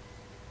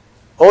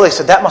 Oh, they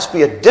said that must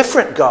be a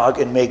different Gog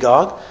and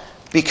Magog,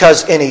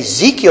 because in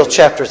Ezekiel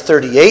chapter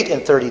 38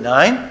 and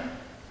 39,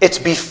 it's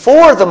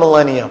before the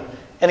millennium.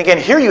 And again,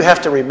 here you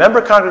have to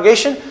remember,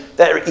 congregation,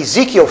 that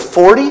Ezekiel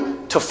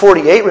 40 to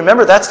 48,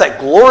 remember that's that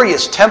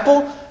glorious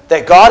temple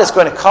that God is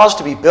going to cause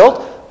to be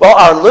built. Well,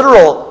 our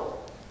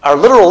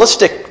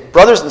literalistic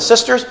brothers and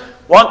sisters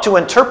want to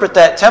interpret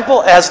that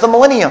temple as the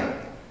millennium.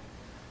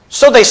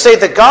 So they say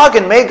the Gog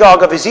and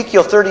Magog of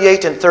Ezekiel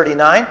 38 and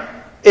 39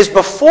 is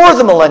before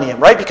the millennium,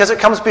 right? Because it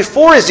comes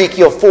before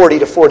Ezekiel 40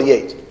 to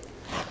 48.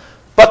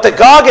 But the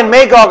Gog and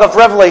Magog of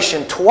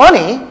Revelation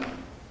 20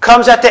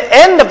 comes at the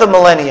end of the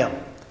millennium.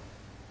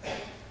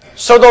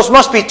 So those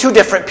must be two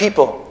different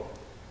people.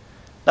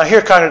 Now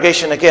here,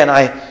 congregation, again,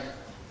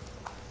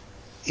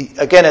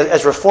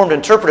 as Reformed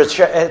interpreters,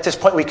 at this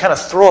point we kind of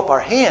throw up our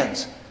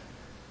hands.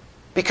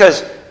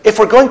 Because if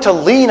we're going to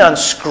lean on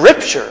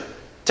Scripture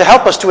to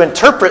help us to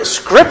interpret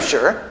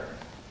Scripture,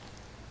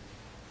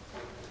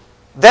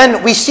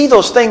 then we see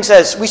those things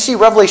as, we see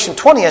Revelation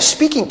 20 as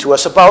speaking to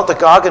us about the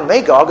Gog and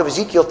Magog of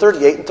Ezekiel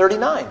 38 and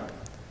 39.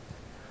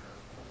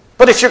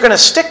 But if you're going to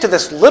stick to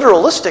this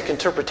literalistic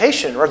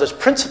interpretation or this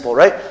principle,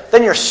 right,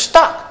 then you're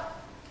stuck.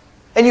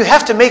 And you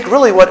have to make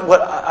really what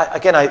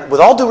with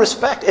all due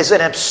respect, is an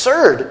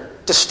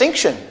absurd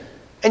distinction.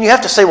 And you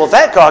have to say, well,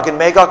 that Gog and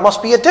Magog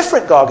must be a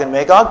different Gog and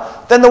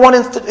Magog than the one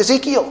in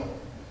Ezekiel,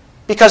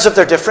 because of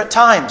their different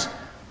times.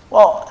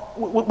 Well,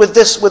 with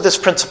this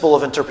principle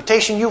of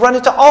interpretation, you run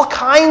into all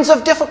kinds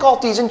of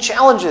difficulties and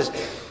challenges.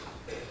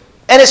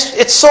 And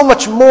it's so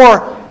much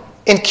more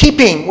in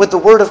keeping with the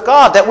Word of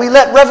God that we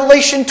let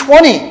Revelation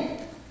 20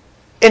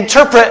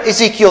 interpret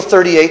Ezekiel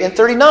 38 and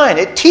 39.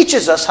 It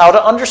teaches us how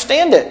to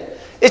understand it.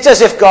 It's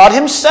as if God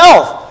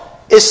Himself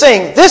is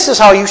saying, this is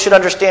how you should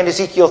understand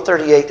Ezekiel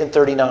 38 and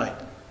 39.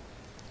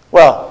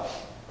 Well,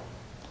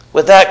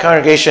 with that,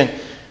 congregation,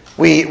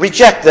 we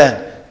reject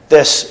then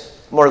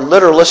this more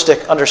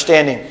literalistic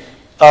understanding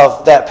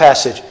of that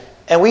passage.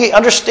 And we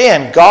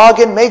understand Gog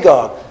and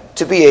Magog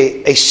to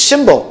be a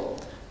symbol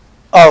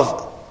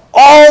of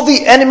all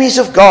the enemies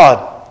of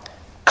God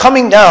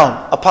coming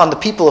down upon the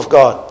people of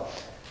God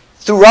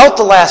throughout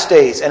the last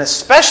days, and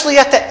especially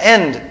at the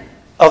end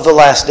of the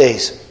last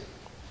days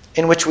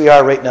in which we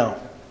are right now.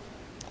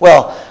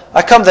 Well,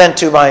 I come then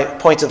to my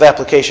points of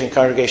application,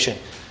 congregation.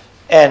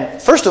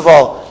 And first of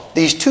all,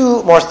 these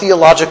two more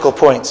theological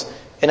points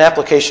in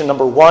application.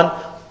 Number one,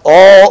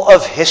 all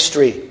of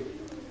history.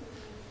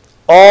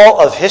 All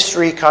of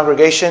history,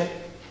 congregation.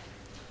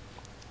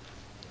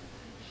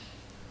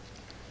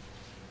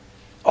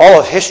 All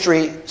of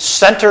history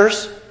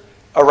centers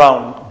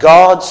around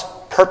God's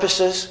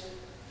purposes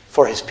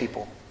for His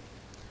people.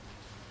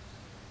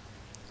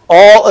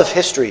 All of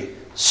history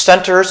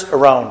centers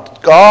around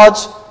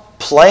God's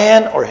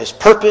plan or His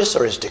purpose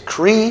or His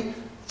decree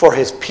for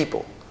His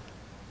people,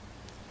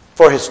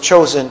 for His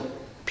chosen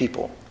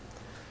people.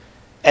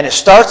 And it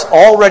starts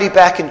already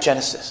back in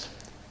Genesis,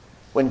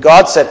 when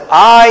God said,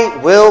 I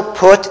will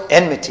put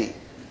enmity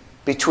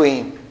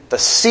between the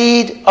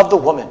seed of the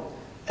woman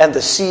and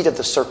the seed of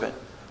the serpent.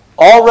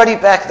 Already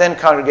back then,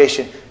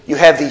 congregation, you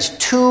have these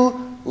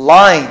two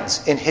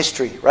lines in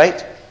history,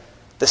 right?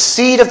 The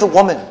seed of the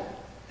woman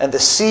and the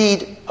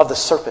seed of the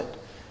serpent.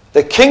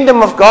 The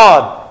kingdom of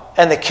God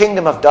and the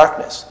kingdom of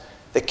darkness.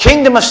 The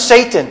kingdom of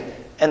Satan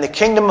and the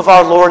kingdom of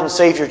our Lord and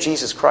Savior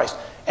Jesus Christ.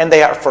 And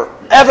they are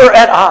forever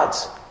at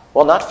odds.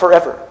 Well, not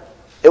forever.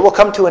 It will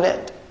come to an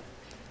end.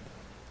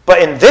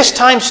 But in this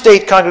time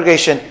state,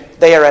 congregation,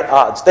 they are at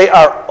odds. They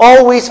are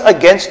always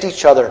against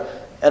each other.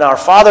 And our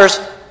fathers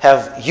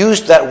have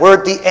used that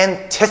word, the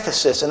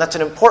antithesis. And that's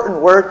an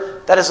important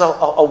word. That is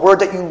a word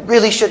that you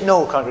really should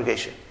know,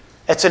 congregation.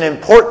 It's an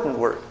important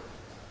word.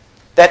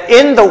 That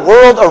in the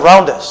world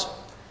around us,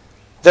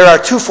 there are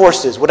two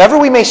forces. Whatever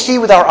we may see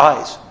with our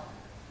eyes,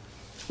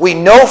 we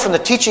know from the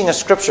teaching of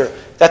Scripture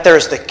that there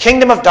is the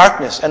kingdom of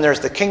darkness and there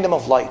is the kingdom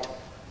of light.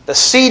 The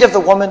seed of the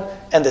woman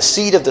and the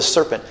seed of the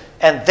serpent.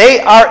 And they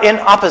are in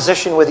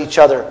opposition with each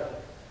other.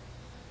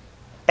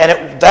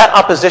 And that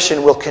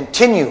opposition will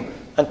continue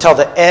until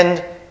the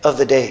end of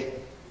the day.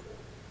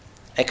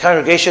 And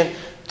congregation,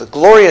 the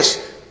glorious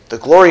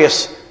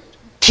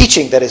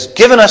teaching that is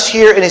given us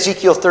here in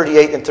Ezekiel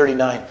 38 and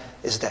 39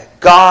 is that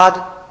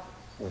God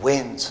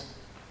wins.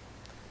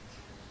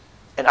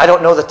 And I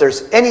don't know that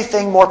there's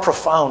anything more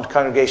profound,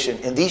 congregation,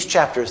 in these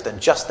chapters than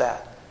just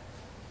that.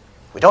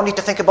 We don't need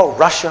to think about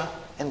Russia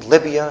and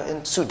Libya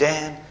and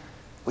Sudan.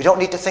 We don't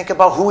need to think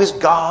about who is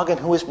Gog and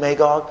who is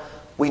Magog.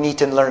 We need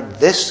to learn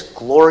this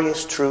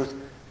glorious truth.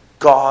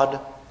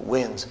 God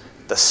wins.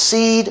 The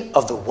seed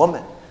of the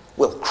woman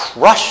will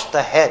crush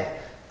the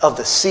head of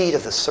the seed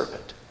of the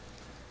serpent.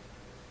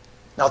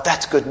 Now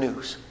that's good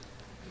news.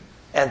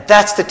 And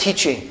that's the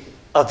teaching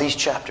of these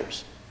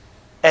chapters.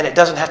 And it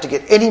doesn't have to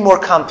get any more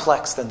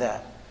complex than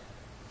that.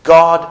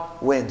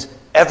 God wins.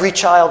 Every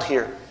child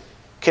here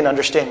can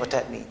understand what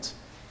that means.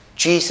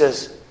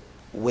 Jesus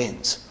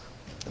wins.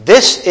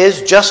 This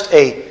is just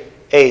a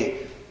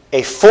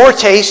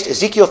foretaste,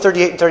 Ezekiel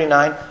 38 and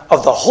 39,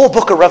 of the whole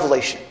book of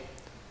Revelation.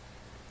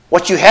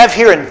 What you have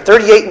here in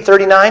 38 and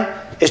 39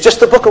 is just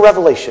the book of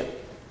Revelation.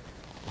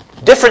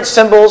 Different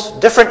symbols,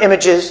 different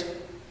images,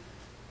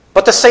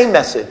 but the same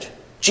message.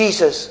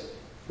 Jesus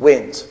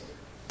wins.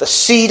 The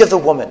seed of the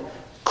woman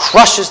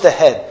crushes the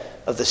head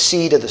of the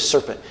seed of the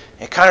serpent.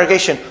 And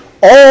congregation,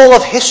 all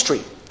of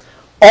history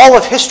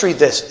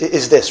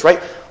this,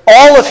 right?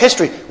 All of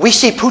history. We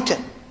see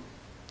Putin.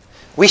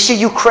 We see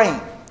Ukraine.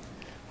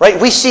 Right?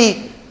 We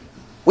see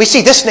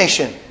this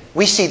nation.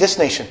 We see this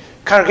nation.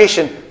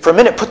 Congregation, for a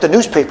minute, put the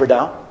newspaper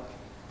down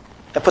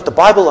and put the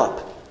Bible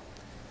up.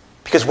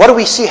 Because what do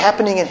we see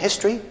happening in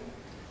history?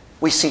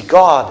 We see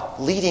God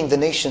leading the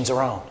nations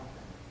around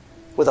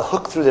with a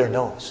hook through their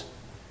nose.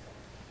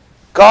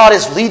 God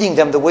is leading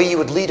them the way you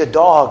would lead a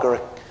dog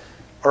or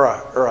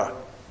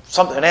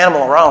an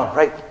animal around,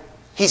 right?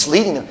 He's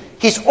leading them.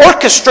 He's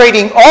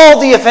orchestrating all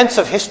the events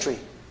of history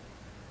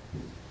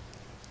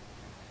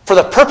for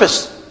the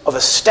purpose of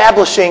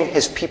establishing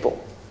His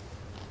people.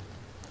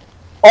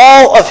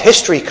 All of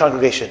history,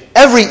 congregation,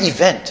 every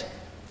event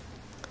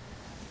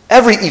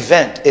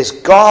is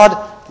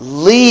God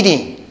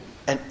leading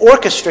and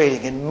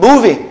orchestrating and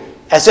moving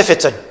as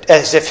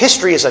if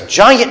history is a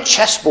giant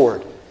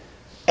chessboard,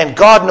 and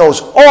God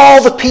knows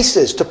all the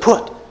pieces to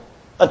put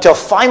until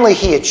finally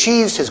He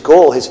achieves His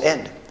goal, His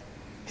end,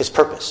 His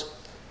purpose.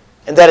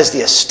 And that is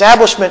the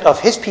establishment of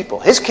His people,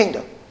 His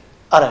kingdom,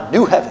 on a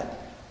new heaven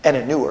and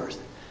a new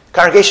earth.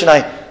 Congregation,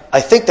 I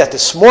think that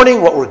this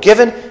morning what we're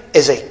given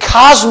is a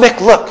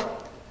cosmic look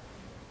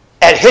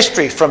at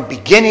history from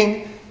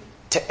beginning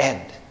to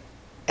end.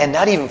 And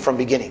not even from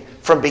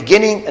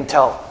beginning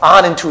until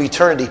on into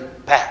eternity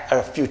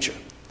future.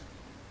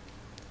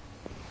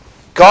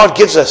 God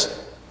gives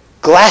us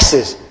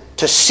glasses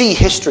to see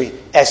history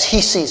as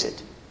He sees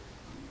it.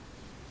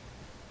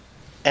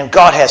 And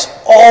God has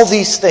all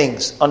these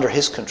things under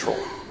His control.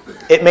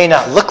 It may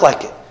not look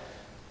like it,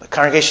 but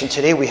congregation,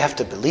 today we have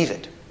to believe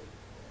it.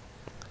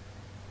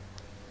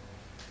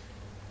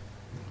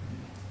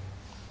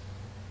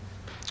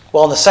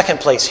 Well, in the second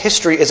place,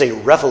 history is a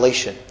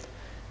revelation.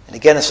 And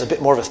again, this is a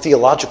bit more of a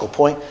theological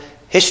point.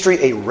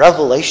 History, a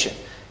revelation.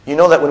 You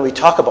know that when we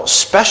talk about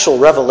special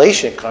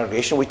revelation,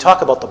 congregation, we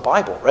talk about the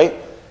Bible, right?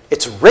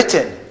 It's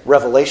written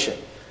revelation.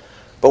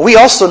 But we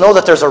also know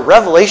that there's a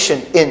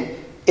revelation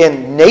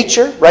in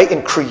nature, right?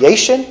 In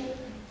creation.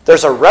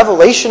 There's a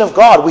revelation of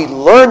God. We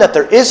learn that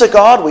there is a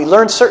God. We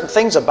learn certain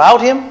things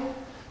about Him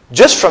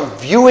just from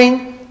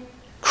viewing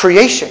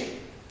creation.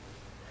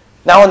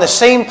 Now, in the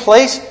same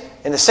place,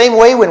 in the same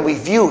way, when we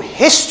view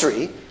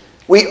history,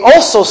 we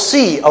also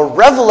see a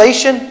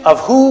revelation of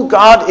who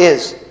God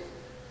is.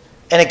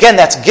 And again,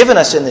 that's given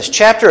us in this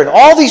chapter and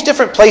all these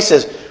different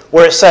places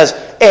where it says,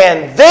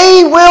 and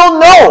they will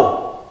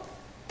know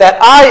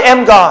that I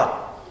am God.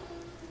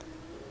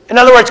 In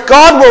other words,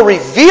 God will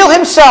reveal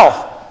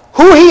Himself,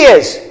 who He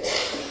is,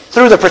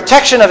 through the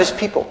protection of His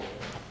people.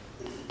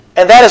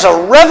 And that is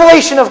a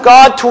revelation of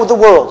God to the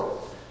world.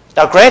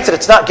 Now, granted,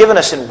 it's not given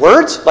us in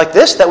words like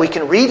this that we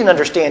can read and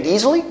understand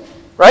easily,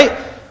 right?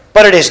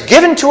 But it is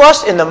given to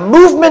us in the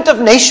movement of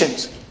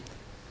nations.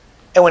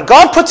 And when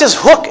God puts His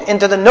hook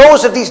into the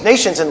nose of these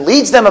nations and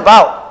leads them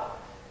about,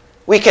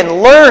 we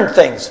can learn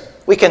things.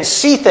 We can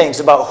see things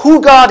about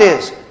who God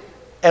is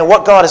and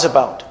what God is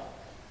about.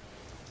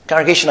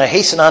 Congregation, I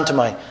hasten on to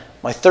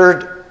my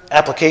third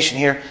application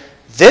here.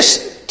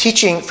 This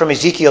teaching from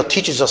Ezekiel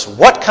teaches us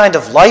what kind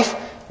of life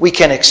we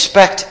can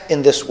expect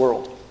in this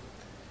world.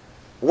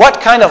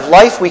 What kind of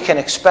life we can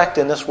expect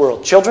in this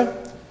world. Children,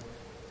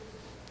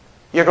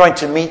 you're going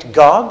to meet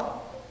Gog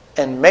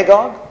and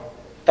Magog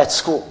at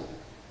school.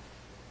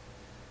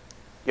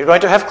 You're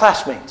going to have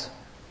classmates.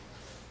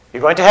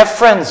 You're going to have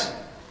friends.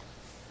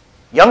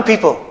 Young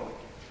people.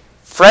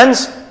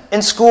 Friends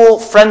in school,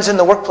 friends in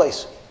the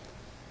workplace.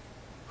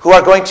 Who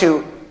are going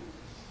to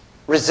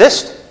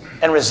resist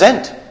and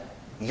resent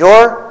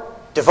your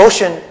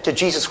devotion to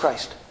Jesus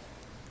Christ.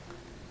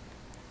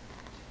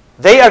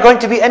 They are going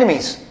to be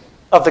enemies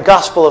of the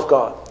gospel of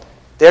God.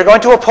 They're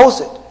going to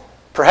oppose it.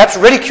 Perhaps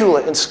ridicule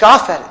it and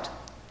scoff at it.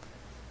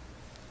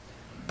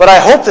 But I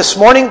hope this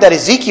morning that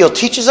Ezekiel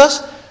teaches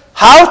us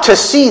how to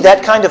see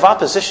that kind of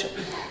opposition.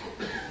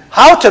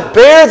 How to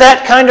bear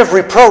that kind of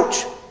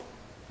reproach.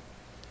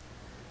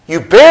 You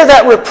bear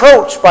that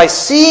reproach by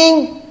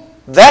seeing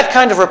that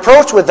kind of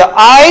reproach with the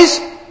eyes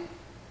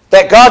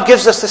that God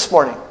gives us this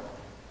morning.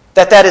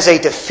 That is a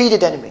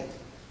defeated enemy.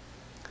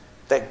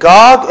 That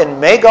Gog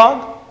and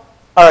Magog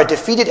are a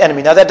defeated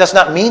enemy. Now that does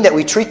not mean that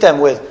we treat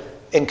them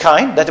in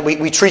kind, that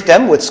we treat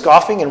them with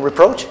scoffing and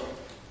reproach,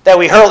 that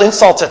we hurl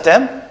insults at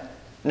them.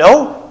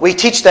 No, we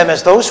teach them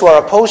as those who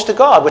are opposed to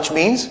God, which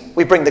means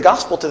we bring the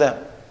gospel to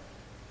them.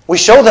 We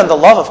show them the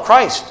love of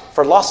Christ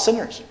for lost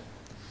sinners.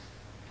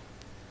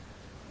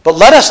 But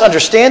let us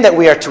understand that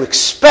we are to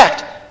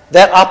expect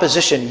that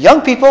opposition.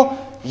 Young people,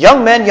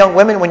 young men, young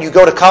women, when you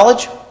go to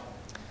college,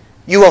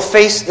 you will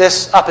face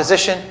this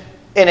opposition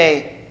in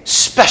a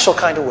special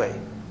kind of way.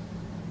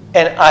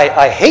 And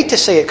I hate to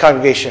say it,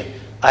 congregation,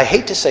 I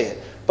hate to say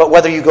it, but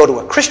whether you go to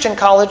a Christian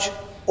college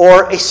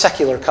or a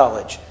secular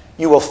college,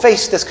 you will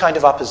face this kind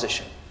of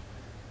opposition.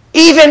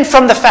 Even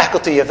from the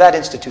faculty of that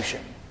institution.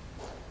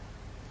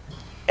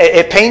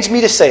 It pains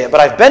me to say it, but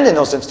I've been in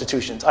those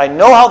institutions. I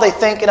know how they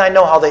think and I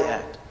know how they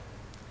act.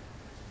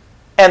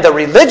 And the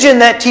religion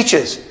that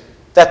teaches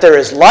that there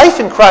is life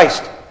in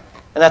Christ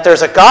and that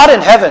there's a God in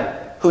heaven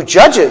who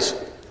judges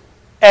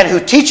and who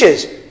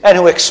teaches and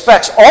who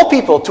expects all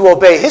people to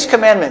obey his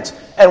commandments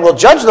and will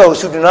judge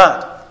those who do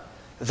not.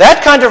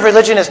 That kind of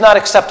religion is not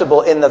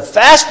acceptable in the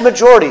vast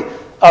majority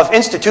of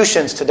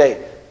institutions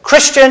today,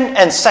 Christian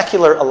and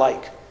secular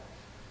alike.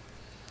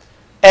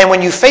 And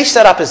when you face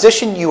that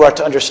opposition, you are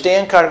to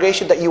understand,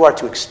 congregation, that you are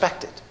to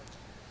expect it.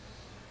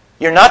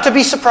 You're not to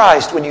be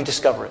surprised when you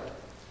discover it.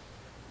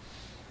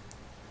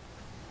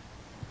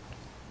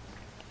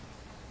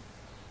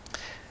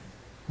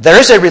 There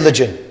is a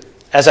religion,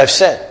 as I've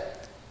said,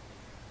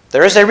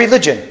 there is a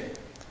religion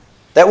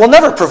that will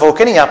never provoke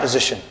any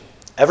opposition.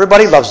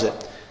 Everybody loves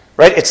it,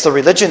 right? It's the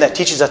religion that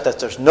teaches us that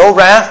there's no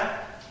wrath,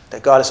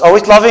 that God is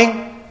always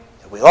loving,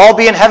 that we'll all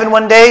be in heaven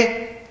one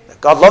day,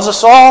 that God loves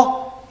us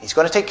all, He's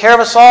going to take care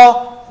of us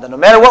all, that no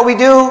matter what we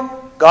do,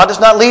 God does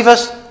not leave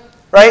us,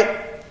 right?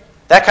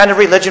 That kind of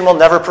religion will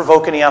never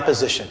provoke any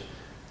opposition.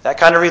 That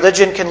kind of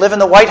religion can live in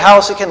the White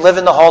House, it can live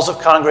in the halls of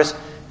Congress,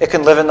 it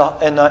can live in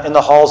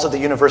the halls of the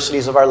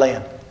universities of our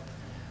land.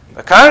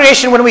 But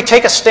congregation, when we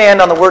take a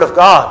stand on the Word of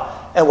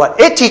God and what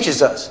it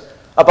teaches us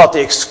about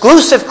the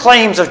exclusive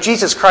claims of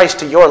Jesus Christ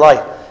to your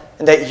life,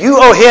 and that you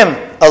owe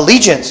Him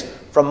allegiance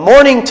from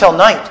morning till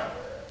night,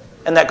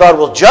 and that God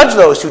will judge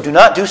those who do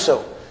not do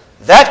so,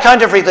 that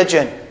kind of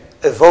religion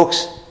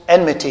evokes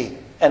enmity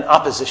and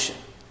opposition.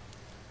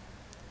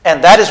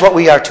 And that is what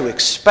we are to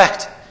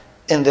expect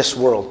in this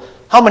world.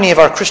 How many of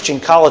our Christian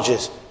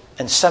colleges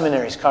and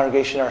seminaries,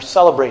 congregation, are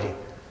celebrating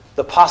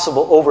the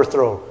possible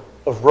overthrow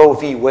of Roe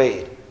v.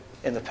 Wade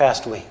in the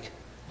past week?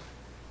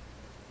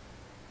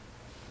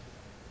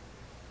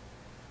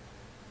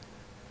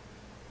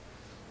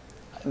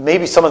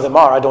 Maybe some of them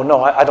are, I don't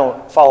know. I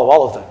don't follow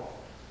all of them.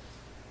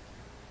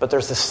 But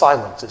there's this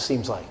silence, it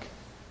seems like,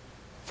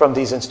 from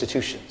these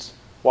institutions.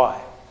 Why?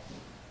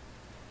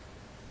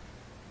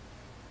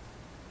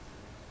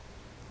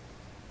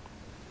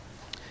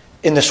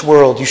 In this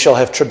world you shall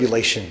have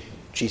tribulation,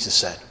 Jesus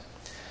said.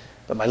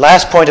 But my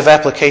last point of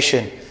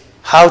application,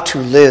 how to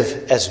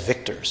live as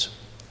victors.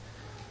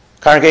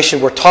 Congregation,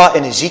 we're taught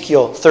in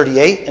Ezekiel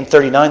 38 and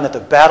 39 that the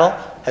battle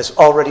has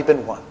already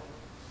been won.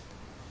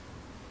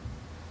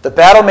 The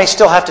battle may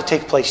still have to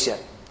take place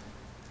yet.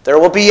 There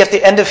will be at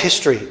the end of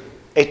history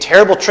a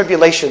terrible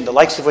tribulation, the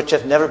likes of which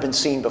have never been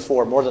seen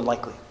before, more than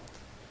likely.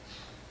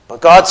 But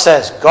God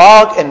says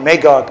Gog and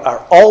Magog are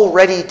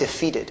already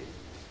defeated.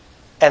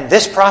 And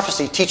this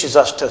prophecy teaches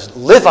us to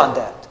live on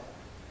that,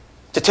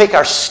 to take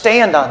our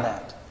stand on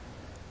that.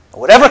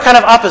 Whatever kind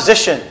of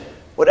opposition,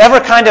 whatever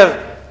kind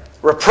of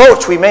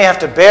reproach we may have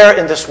to bear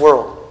in this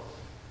world,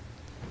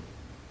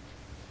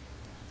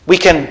 we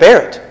can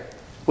bear it.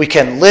 We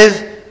can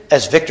live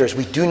as victors.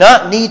 We do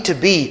not need to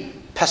be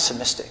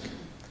pessimistic.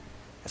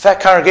 In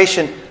fact,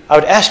 congregation, I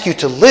would ask you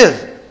to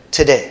live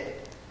today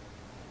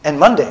and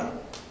Monday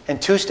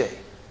and Tuesday.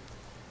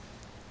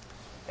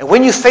 And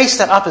when you face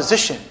that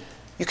opposition,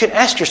 you can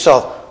ask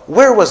yourself,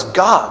 where was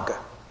Gog,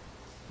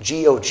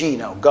 G-O-G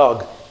now,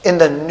 Gog, in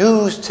the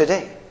news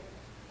today?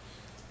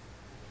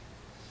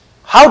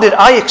 How did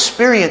I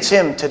experience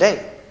him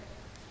today?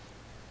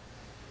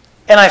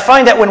 And I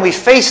find that when we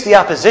face the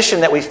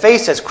opposition that we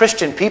face as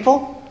Christian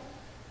people,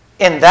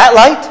 in that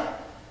light,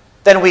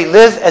 then we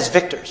live as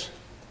victors.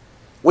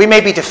 We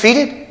may be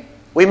defeated,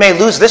 we may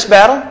lose this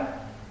battle,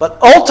 but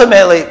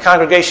ultimately,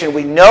 congregation,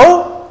 we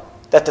know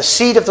that the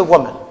seed of the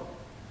woman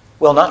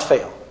will not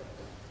fail,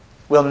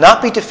 will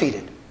not be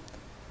defeated.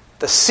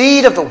 The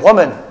seed of the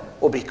woman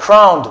will be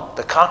crowned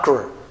the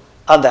conqueror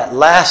on that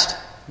last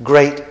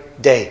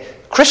great day.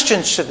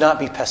 Christians should not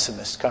be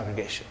pessimists,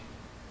 congregation.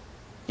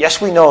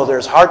 Yes, we know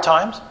there's hard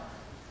times.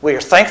 We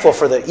are thankful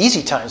for the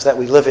easy times that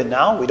we live in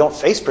now. We don't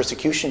face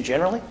persecution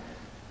generally,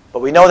 but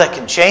we know that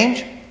can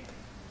change.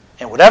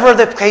 And whatever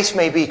the case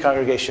may be,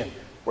 congregation,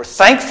 we're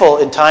thankful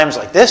in times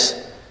like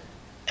this,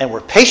 and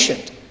we're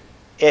patient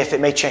if it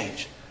may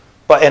change.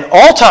 But in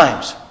all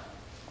times,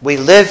 we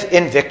live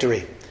in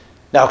victory.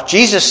 Now,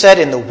 Jesus said,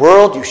 in the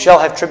world you shall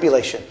have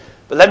tribulation.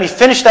 But let me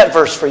finish that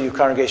verse for you,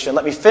 congregation.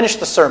 Let me finish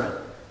the sermon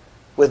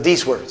with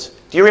these words.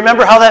 Do you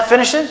remember how that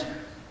finishes?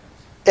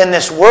 In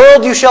this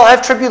world you shall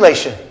have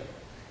tribulation.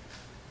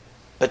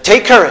 But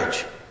take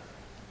courage.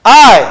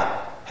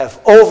 I have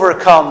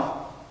overcome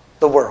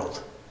the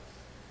world.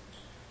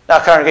 Now,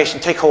 congregation,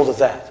 take hold of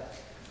that.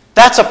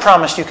 That's a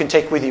promise you can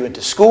take with you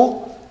into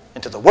school,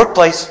 into the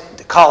workplace,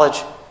 into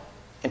college,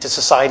 into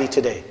society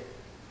today.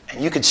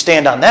 And you can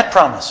stand on that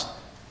promise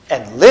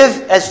and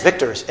live as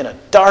victors in a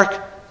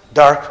dark,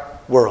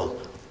 dark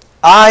world.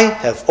 I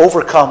have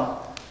overcome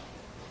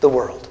the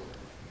world.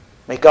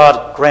 May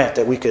God grant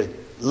that we could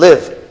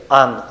live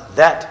on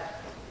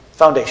that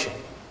foundation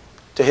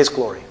to His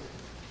glory.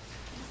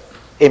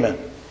 Amen.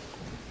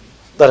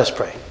 Let us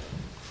pray.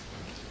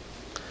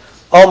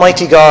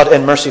 Almighty God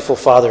and merciful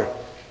Father,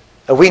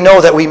 we know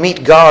that we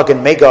meet Gog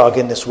and Magog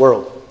in this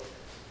world.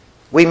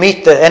 We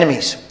meet the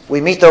enemies. We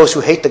meet those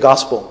who hate the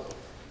gospel.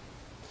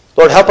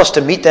 Lord, help us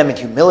to meet them in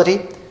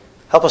humility.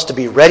 Help us to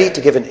be ready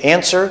to give an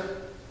answer,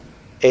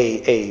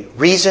 a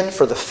reason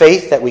for the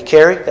faith that we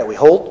carry, that we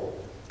hold.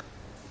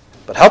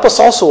 But help us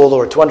also, O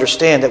Lord, to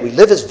understand that we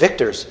live as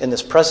victors in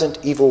this present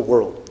evil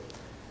world.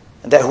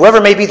 And that whoever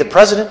may be the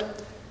president,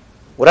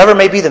 whatever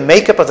may be the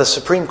makeup of the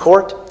Supreme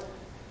Court,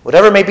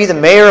 whatever may be the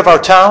mayor of our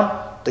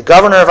town, the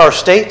governor of our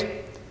state,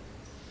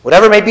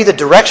 whatever may be the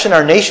direction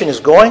our nation is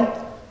going,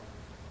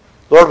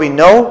 Lord, we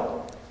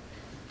know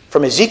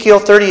from Ezekiel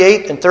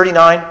 38 and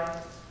 39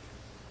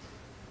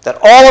 that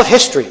all of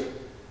history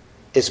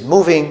is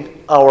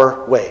moving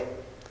our way,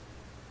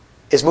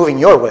 is moving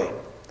your way,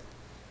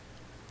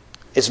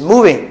 is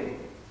moving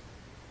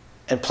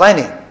and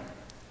planning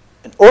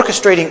and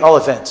orchestrating all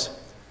events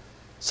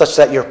such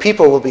that your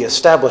people will be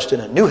established in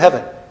a new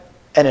heaven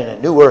and in a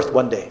new earth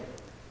one day.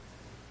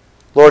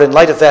 Lord, in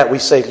light of that, we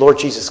say, Lord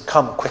Jesus,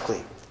 come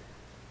quickly.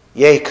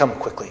 Yea, come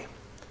quickly.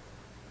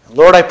 And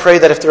Lord, I pray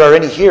that if there are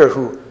any here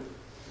who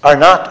are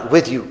not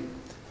with you,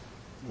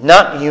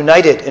 not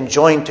united and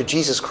joined to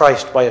Jesus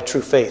Christ by a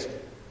true faith,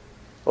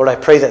 Lord, I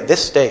pray that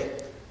this day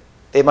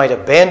they might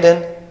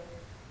abandon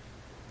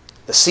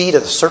the seed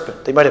of the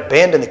serpent. They might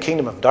abandon the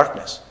kingdom of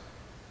darkness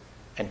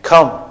and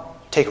come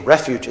take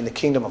refuge in the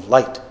kingdom of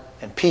light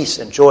and peace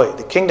and joy,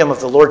 the kingdom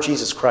of the Lord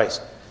Jesus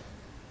Christ,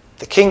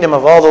 the kingdom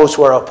of all those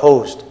who are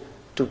opposed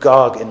to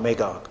Gog and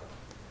Magog.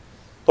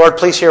 Lord,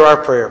 please hear our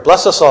prayer.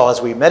 Bless us all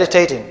as we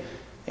meditate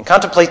and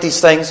contemplate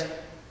these things.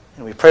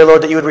 And we pray,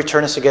 Lord, that you would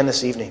return us again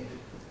this evening,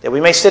 that we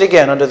may sit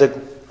again under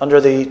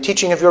the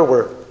teaching of your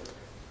word,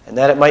 and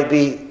that it might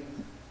be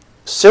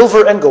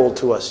silver and gold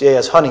to us, yea,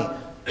 as honey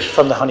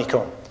from the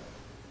honeycomb.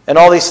 And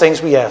all these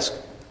things we ask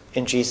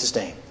in Jesus'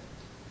 name.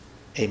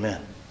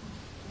 Amen.